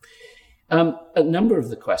 A number of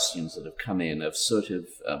the questions that have come in have sort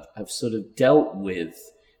of dealt with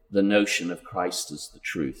the notion of Christ as the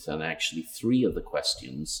truth, and actually 3 of the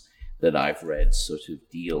questions that I've read sort of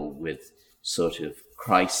deal with sort of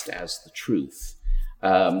Christ as the truth.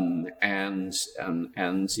 And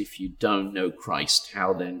if you don't know Christ,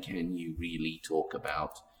 how then can you really talk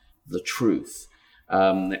about the truth?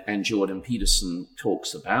 And Jordan Peterson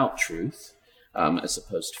talks about truth as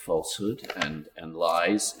opposed to falsehood and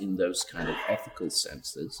lies in those kind of ethical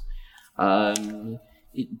senses. Do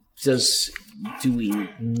we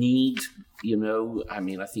need,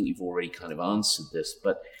 I think you've already kind of answered this,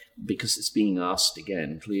 but because it's being asked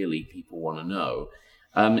again, clearly people want to know.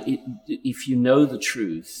 If you know the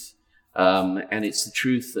truth, and it's the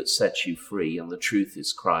truth that sets you free, and the truth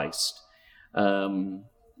is Christ,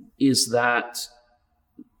 is that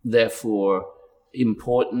therefore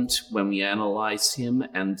important when we analyze him?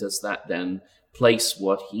 And does that then place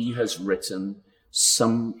what he has written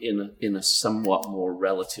in a somewhat more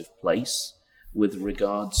relative place with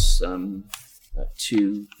regards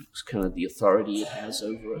to kind of the authority it has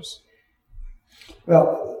over us?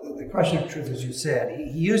 Well, the question of truth, as you said, he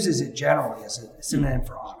uses it generally as a synonym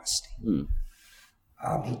for honesty.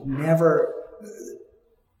 He never...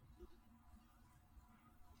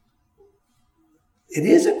 It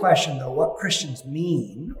is a question, though, what Christians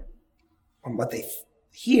mean on what they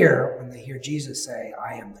hear when they hear Jesus say,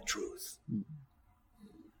 I am the truth,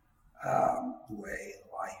 the way,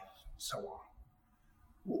 the life, so on.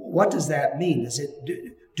 What does that mean?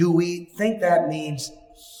 Do we think that means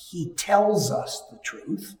he tells us the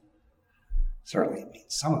truth? Certainly it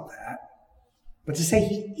means some of that. But to say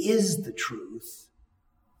he is the truth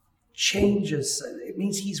changes, it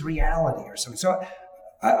means he's reality or something. So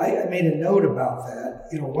I made a note about that.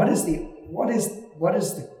 What is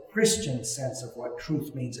the Christian sense of what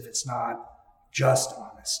truth means if it's not just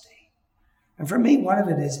honesty? And for me, one of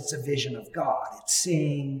it is it's a vision of God. It's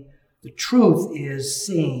seeing, the truth is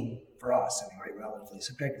seeing, for us anyway, relatively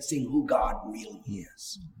subjective, seeing who God really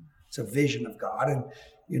is. It's a vision of God. And,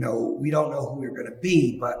 we don't know who we're going to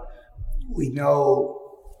be, but we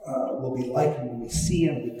know we'll be like him when we see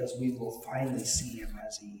him, because we will finally see him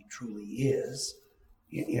as he truly is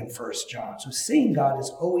in 1 John. So seeing God has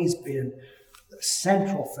always been the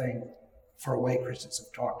central thing for a way Christians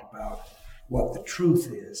have talked about what the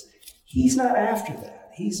truth is. He's not after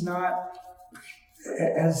that. He's not,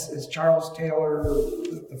 as Charles Taylor,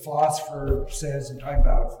 the philosopher, says in talking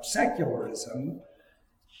about secularism,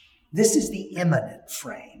 this is the immanent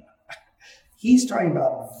frame. He's talking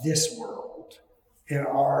about this world and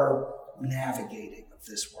our navigating of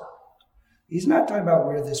this world. He's not talking about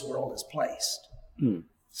where this world is placed.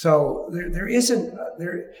 So there isn't,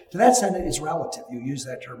 to that extent it's relative. You use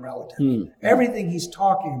that term relative. Everything he's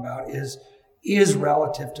talking about is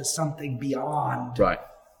relative to something beyond, right,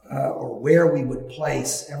 or where we would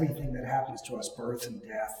place everything that happens to us, birth and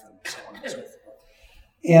death and so on and so forth.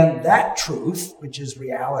 And that truth, which is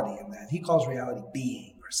reality in that, he calls reality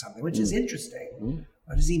being or something, which is interesting.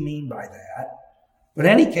 What does he mean by that? But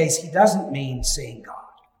in any case, he doesn't mean seeing God.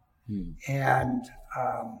 And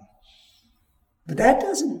but that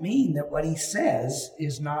doesn't mean that what he says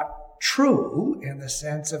is not true in the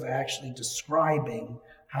sense of actually describing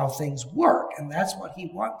how things work. And that's what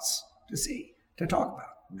he wants to talk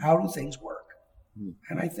about. How do things work?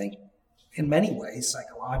 And I think in many ways,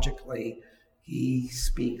 psychologically, he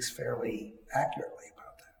speaks fairly accurately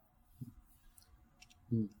about that.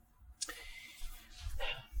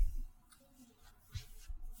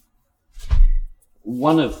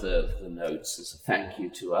 One of the notes is a thank you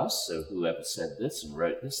to us, so whoever said this and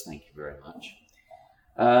wrote this, thank you very much.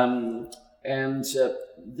 And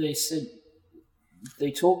they said,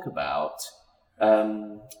 they talk about,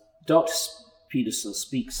 Dr. Peterson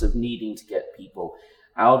speaks of needing to get people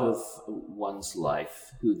out of one's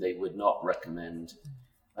life who they would not recommend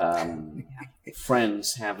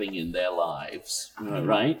friends having in their lives,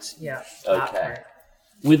 right? Yeah. Okay.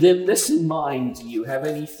 Within this in mind, do you have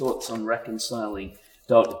any thoughts on reconciling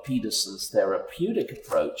Dr. Peterson's therapeutic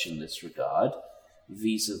approach in this regard,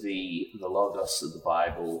 vis-a-vis the Logos of the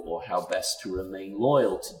Bible, or how best to remain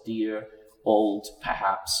loyal to dear, old,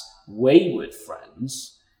 perhaps wayward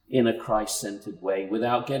friends in a Christ-centered way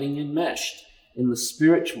without getting enmeshed in the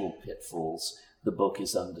spiritual pitfalls the book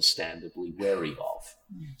is understandably wary of.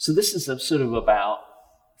 So this is sort of about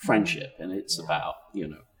friendship, and it's about,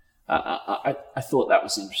 I thought that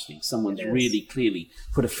was interesting. Someone's really clearly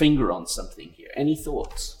put a finger on something here. Any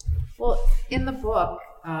thoughts? Well, in the book,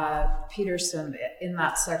 Peterson, in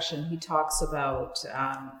that section, he talks about,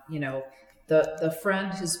 the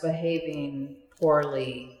friend who's behaving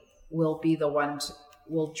poorly will be the one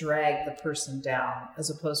will drag the person down, as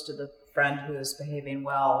opposed to the friend who is behaving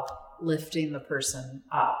well, lifting the person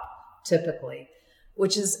up, typically,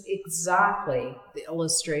 which is exactly the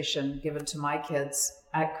illustration given to my kids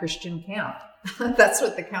at Christian camp. That's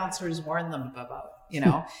what the counselors warned them about.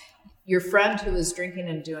 Your friend who is drinking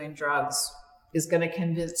and doing drugs is going to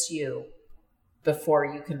convince you before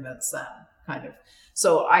you convince them, kind of.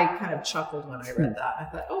 So I kind of chuckled when I read that. I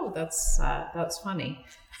thought, oh, that's funny.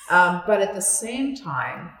 But at the same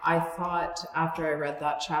time, I thought after I read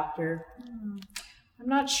that chapter, I'm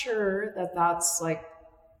not sure that that's like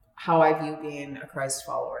how I view being a Christ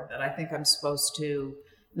follower, that I think I'm supposed to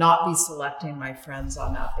not be selecting my friends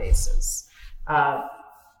on that basis.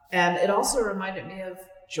 And it also reminded me of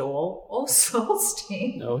Joel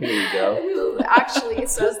Osteen. Oh, here you go. Who actually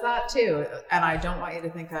says that too. And I don't want you to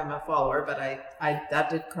think I'm a follower, but I that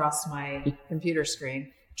did cross my computer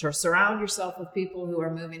screen. To surround yourself with people who are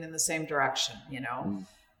moving in the same direction,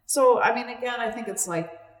 So, I mean, again, I think it's like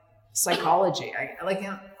psychology.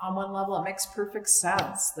 On one level, it makes perfect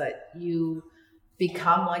sense that you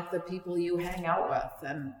become like the people you hang out with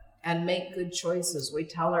and make good choices. We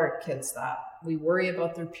tell our kids that. We worry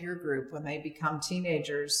about their peer group when they become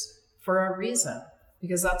teenagers for a reason,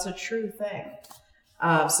 because that's a true thing.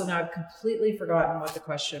 So now I've completely forgotten what the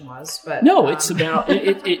question was, but no, it's about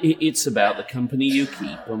it's about the company you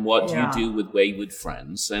keep and what you do with wayward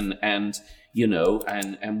friends, and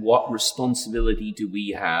what responsibility do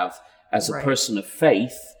we have as a person of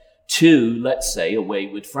faith to, let's say, a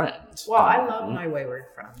wayward friend. Well, I love my wayward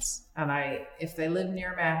friends, and if they live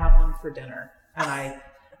near me, I have them for dinner, and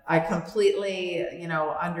I completely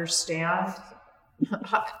understand.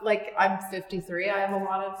 Like, I'm 53. I have a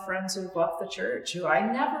lot of friends who've left the church who I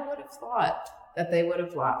never would have thought that they would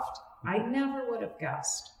have left. I never would have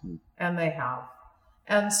guessed. And they have.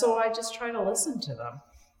 And so I just try to listen to them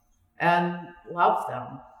and love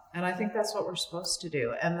them. And I think that's what we're supposed to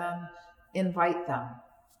do. And then invite them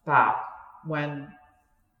back when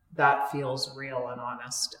that feels real and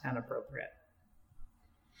honest and appropriate.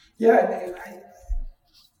 Yeah,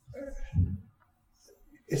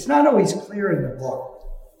 it's not always clear in the book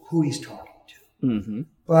who he's talking to. Mm-hmm.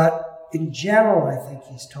 But in general, I think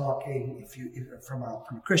he's talking, from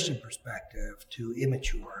a Christian perspective, to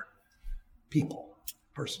immature people,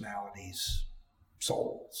 personalities,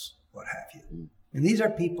 souls, what have you. And these are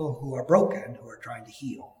people who are broken, who are trying to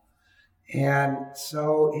heal. And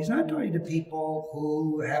so he's not talking to people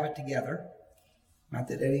who have it together. Not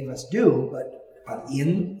that any of us do, but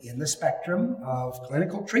in the spectrum of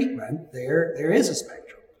clinical treatment, there is a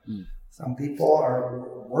spectrum. Some people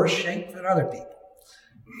are worse shape than other people.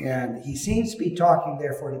 And he seems to be talking,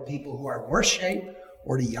 therefore, to people who are worse shape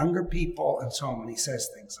or to younger people and so on when he says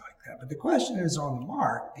things like that. But the question is on the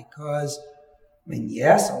mark because,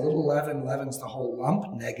 yes, a little leaven leavens the whole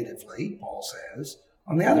lump negatively, Paul says.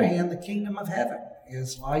 On the other hand, the kingdom of heaven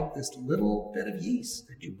is like this little bit of yeast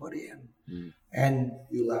that you put in. And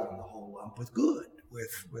you leaven the whole lump with good,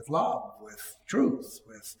 with love, with truth,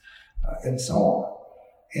 and so on.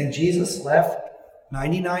 And Jesus left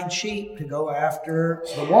 99 sheep to go after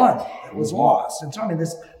the one that was lost. And so,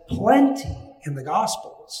 there's plenty in the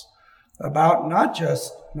Gospels about not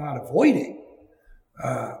just not avoiding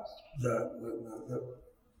the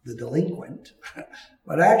delinquent,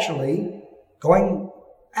 but actually going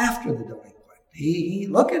after the delinquent. He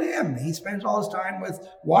look at him. He spends all his time with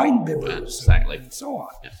wine bibbers and so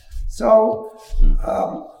on. Yeah. So,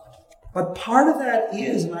 but part of that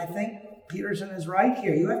is, and I think Peterson is right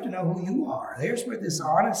here, you have to know who you are. There's where this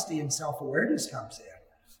honesty and self-awareness comes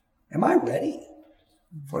in. Am I ready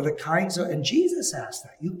for the kinds of, and Jesus asked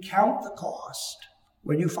that. You count the cost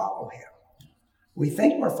when you follow him. We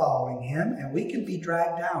think we're following him, and we can be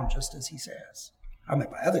dragged down just as he says. By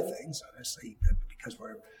other things, obviously, because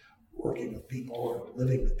we're working with people or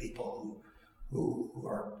living with people who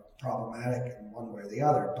are problematic in one way or the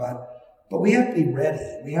other. But we have to be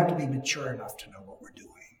ready. We have to be mature enough to know what we're doing.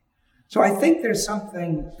 So I think there's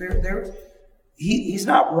something there. He's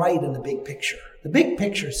not right in the big picture. The big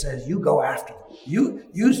picture says you go after them. You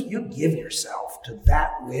give yourself to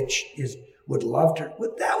that which would love to,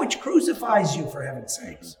 with that which crucifies you, for heaven's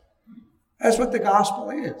sakes. That's what the gospel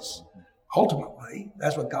is. ultimately.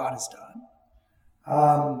 That's what God has done.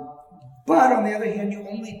 But on the other hand, you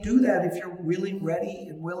only do that if you're really ready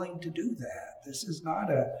and willing to do that. This is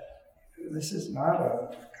not a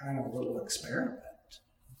kind of little experiment.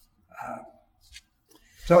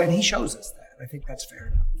 And he shows us that. I think that's fair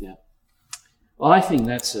enough. Yeah. Well, I think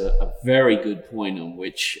that's a very good point on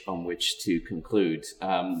which to conclude.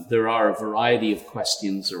 There are a variety of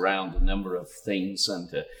questions around a number of things,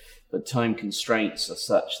 but time constraints are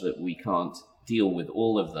such that we can't deal with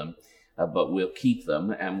all of them. But we'll keep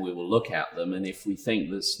them and we will look at them. And if we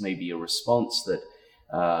think there's maybe a response that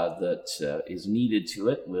is needed to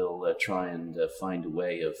it, we'll try and find a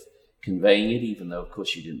way of conveying it, even though, of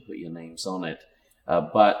course, you didn't put your names on it.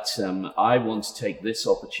 But I want to take this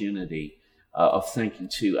opportunity of thanking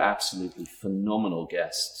two absolutely phenomenal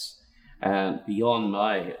guests, and beyond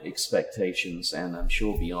my expectations, and I'm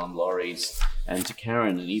sure beyond Laurie's, and to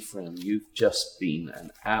Karen and Ephraim, you've just been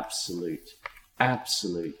an absolute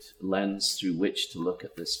lens through which to look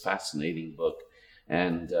at this fascinating book.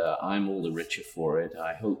 And I'm all the richer for it.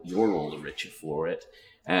 I hope you're all the richer for it.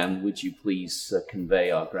 And would you please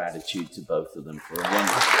convey our gratitude to both of them for a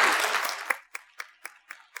wonderful...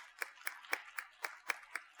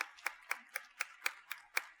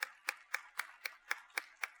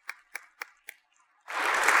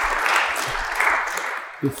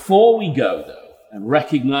 Before we go, though, and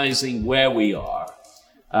recognizing where we are,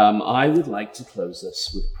 I would like to close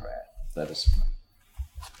us with prayer. Let us pray.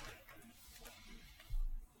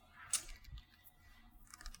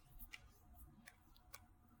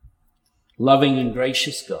 Loving and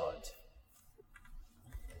gracious God,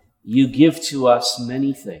 you give to us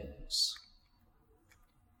many things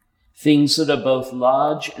that are both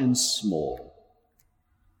large and small,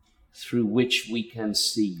 through which we can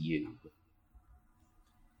see you.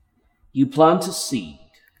 You plant a seed,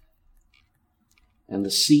 and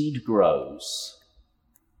the seed grows.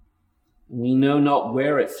 We know not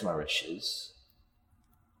where it flourishes,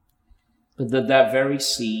 but that very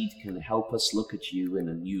seed can help us look at you in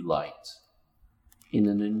a new light, in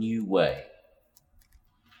a new way,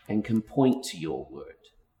 and can point to your word.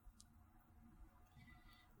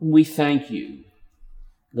 And we thank you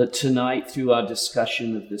that tonight, through our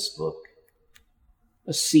discussion of this book,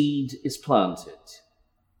 a seed is planted.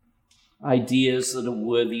 Ideas that are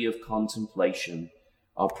worthy of contemplation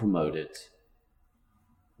are promoted.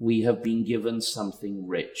 We have been given something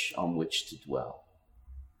rich on which to dwell.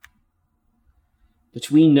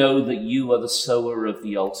 But we know that you are the sower of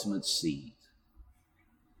the ultimate seed,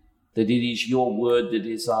 that it is your word that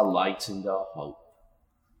is our light and our hope.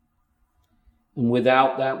 And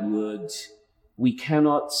without that word, we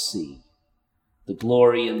cannot see the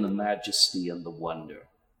glory and the majesty and the wonder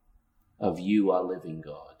of you, our living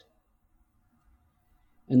God.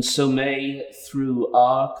 And so may, through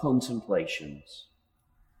our contemplations,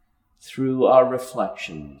 through our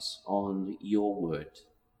reflections on your word,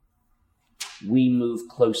 we move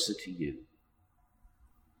closer to you.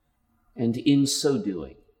 And in so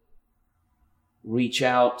doing, reach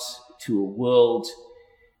out to a world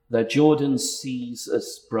that Jordan sees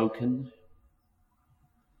as broken,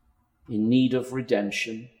 in need of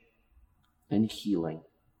redemption and healing.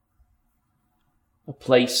 A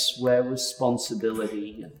place where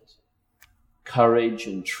responsibility and courage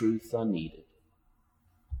and truth are needed.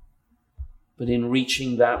 But in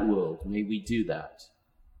reaching that world, may we do that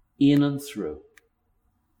in and through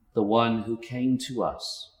the one who came to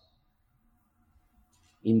us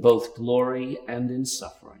in both glory and in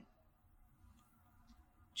suffering,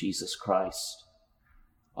 Jesus Christ,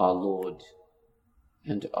 our Lord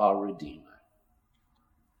and our Redeemer.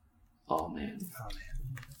 Amen. Amen.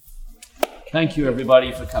 Thank you,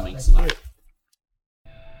 everybody, for coming tonight.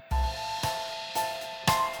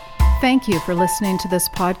 Thank you for listening to this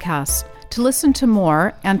podcast. To listen to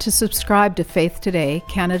more and to subscribe to Faith Today,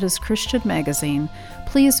 Canada's Christian magazine,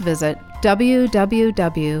 please visit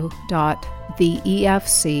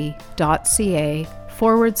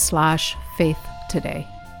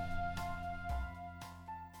www.theefc.ca/faithtoday.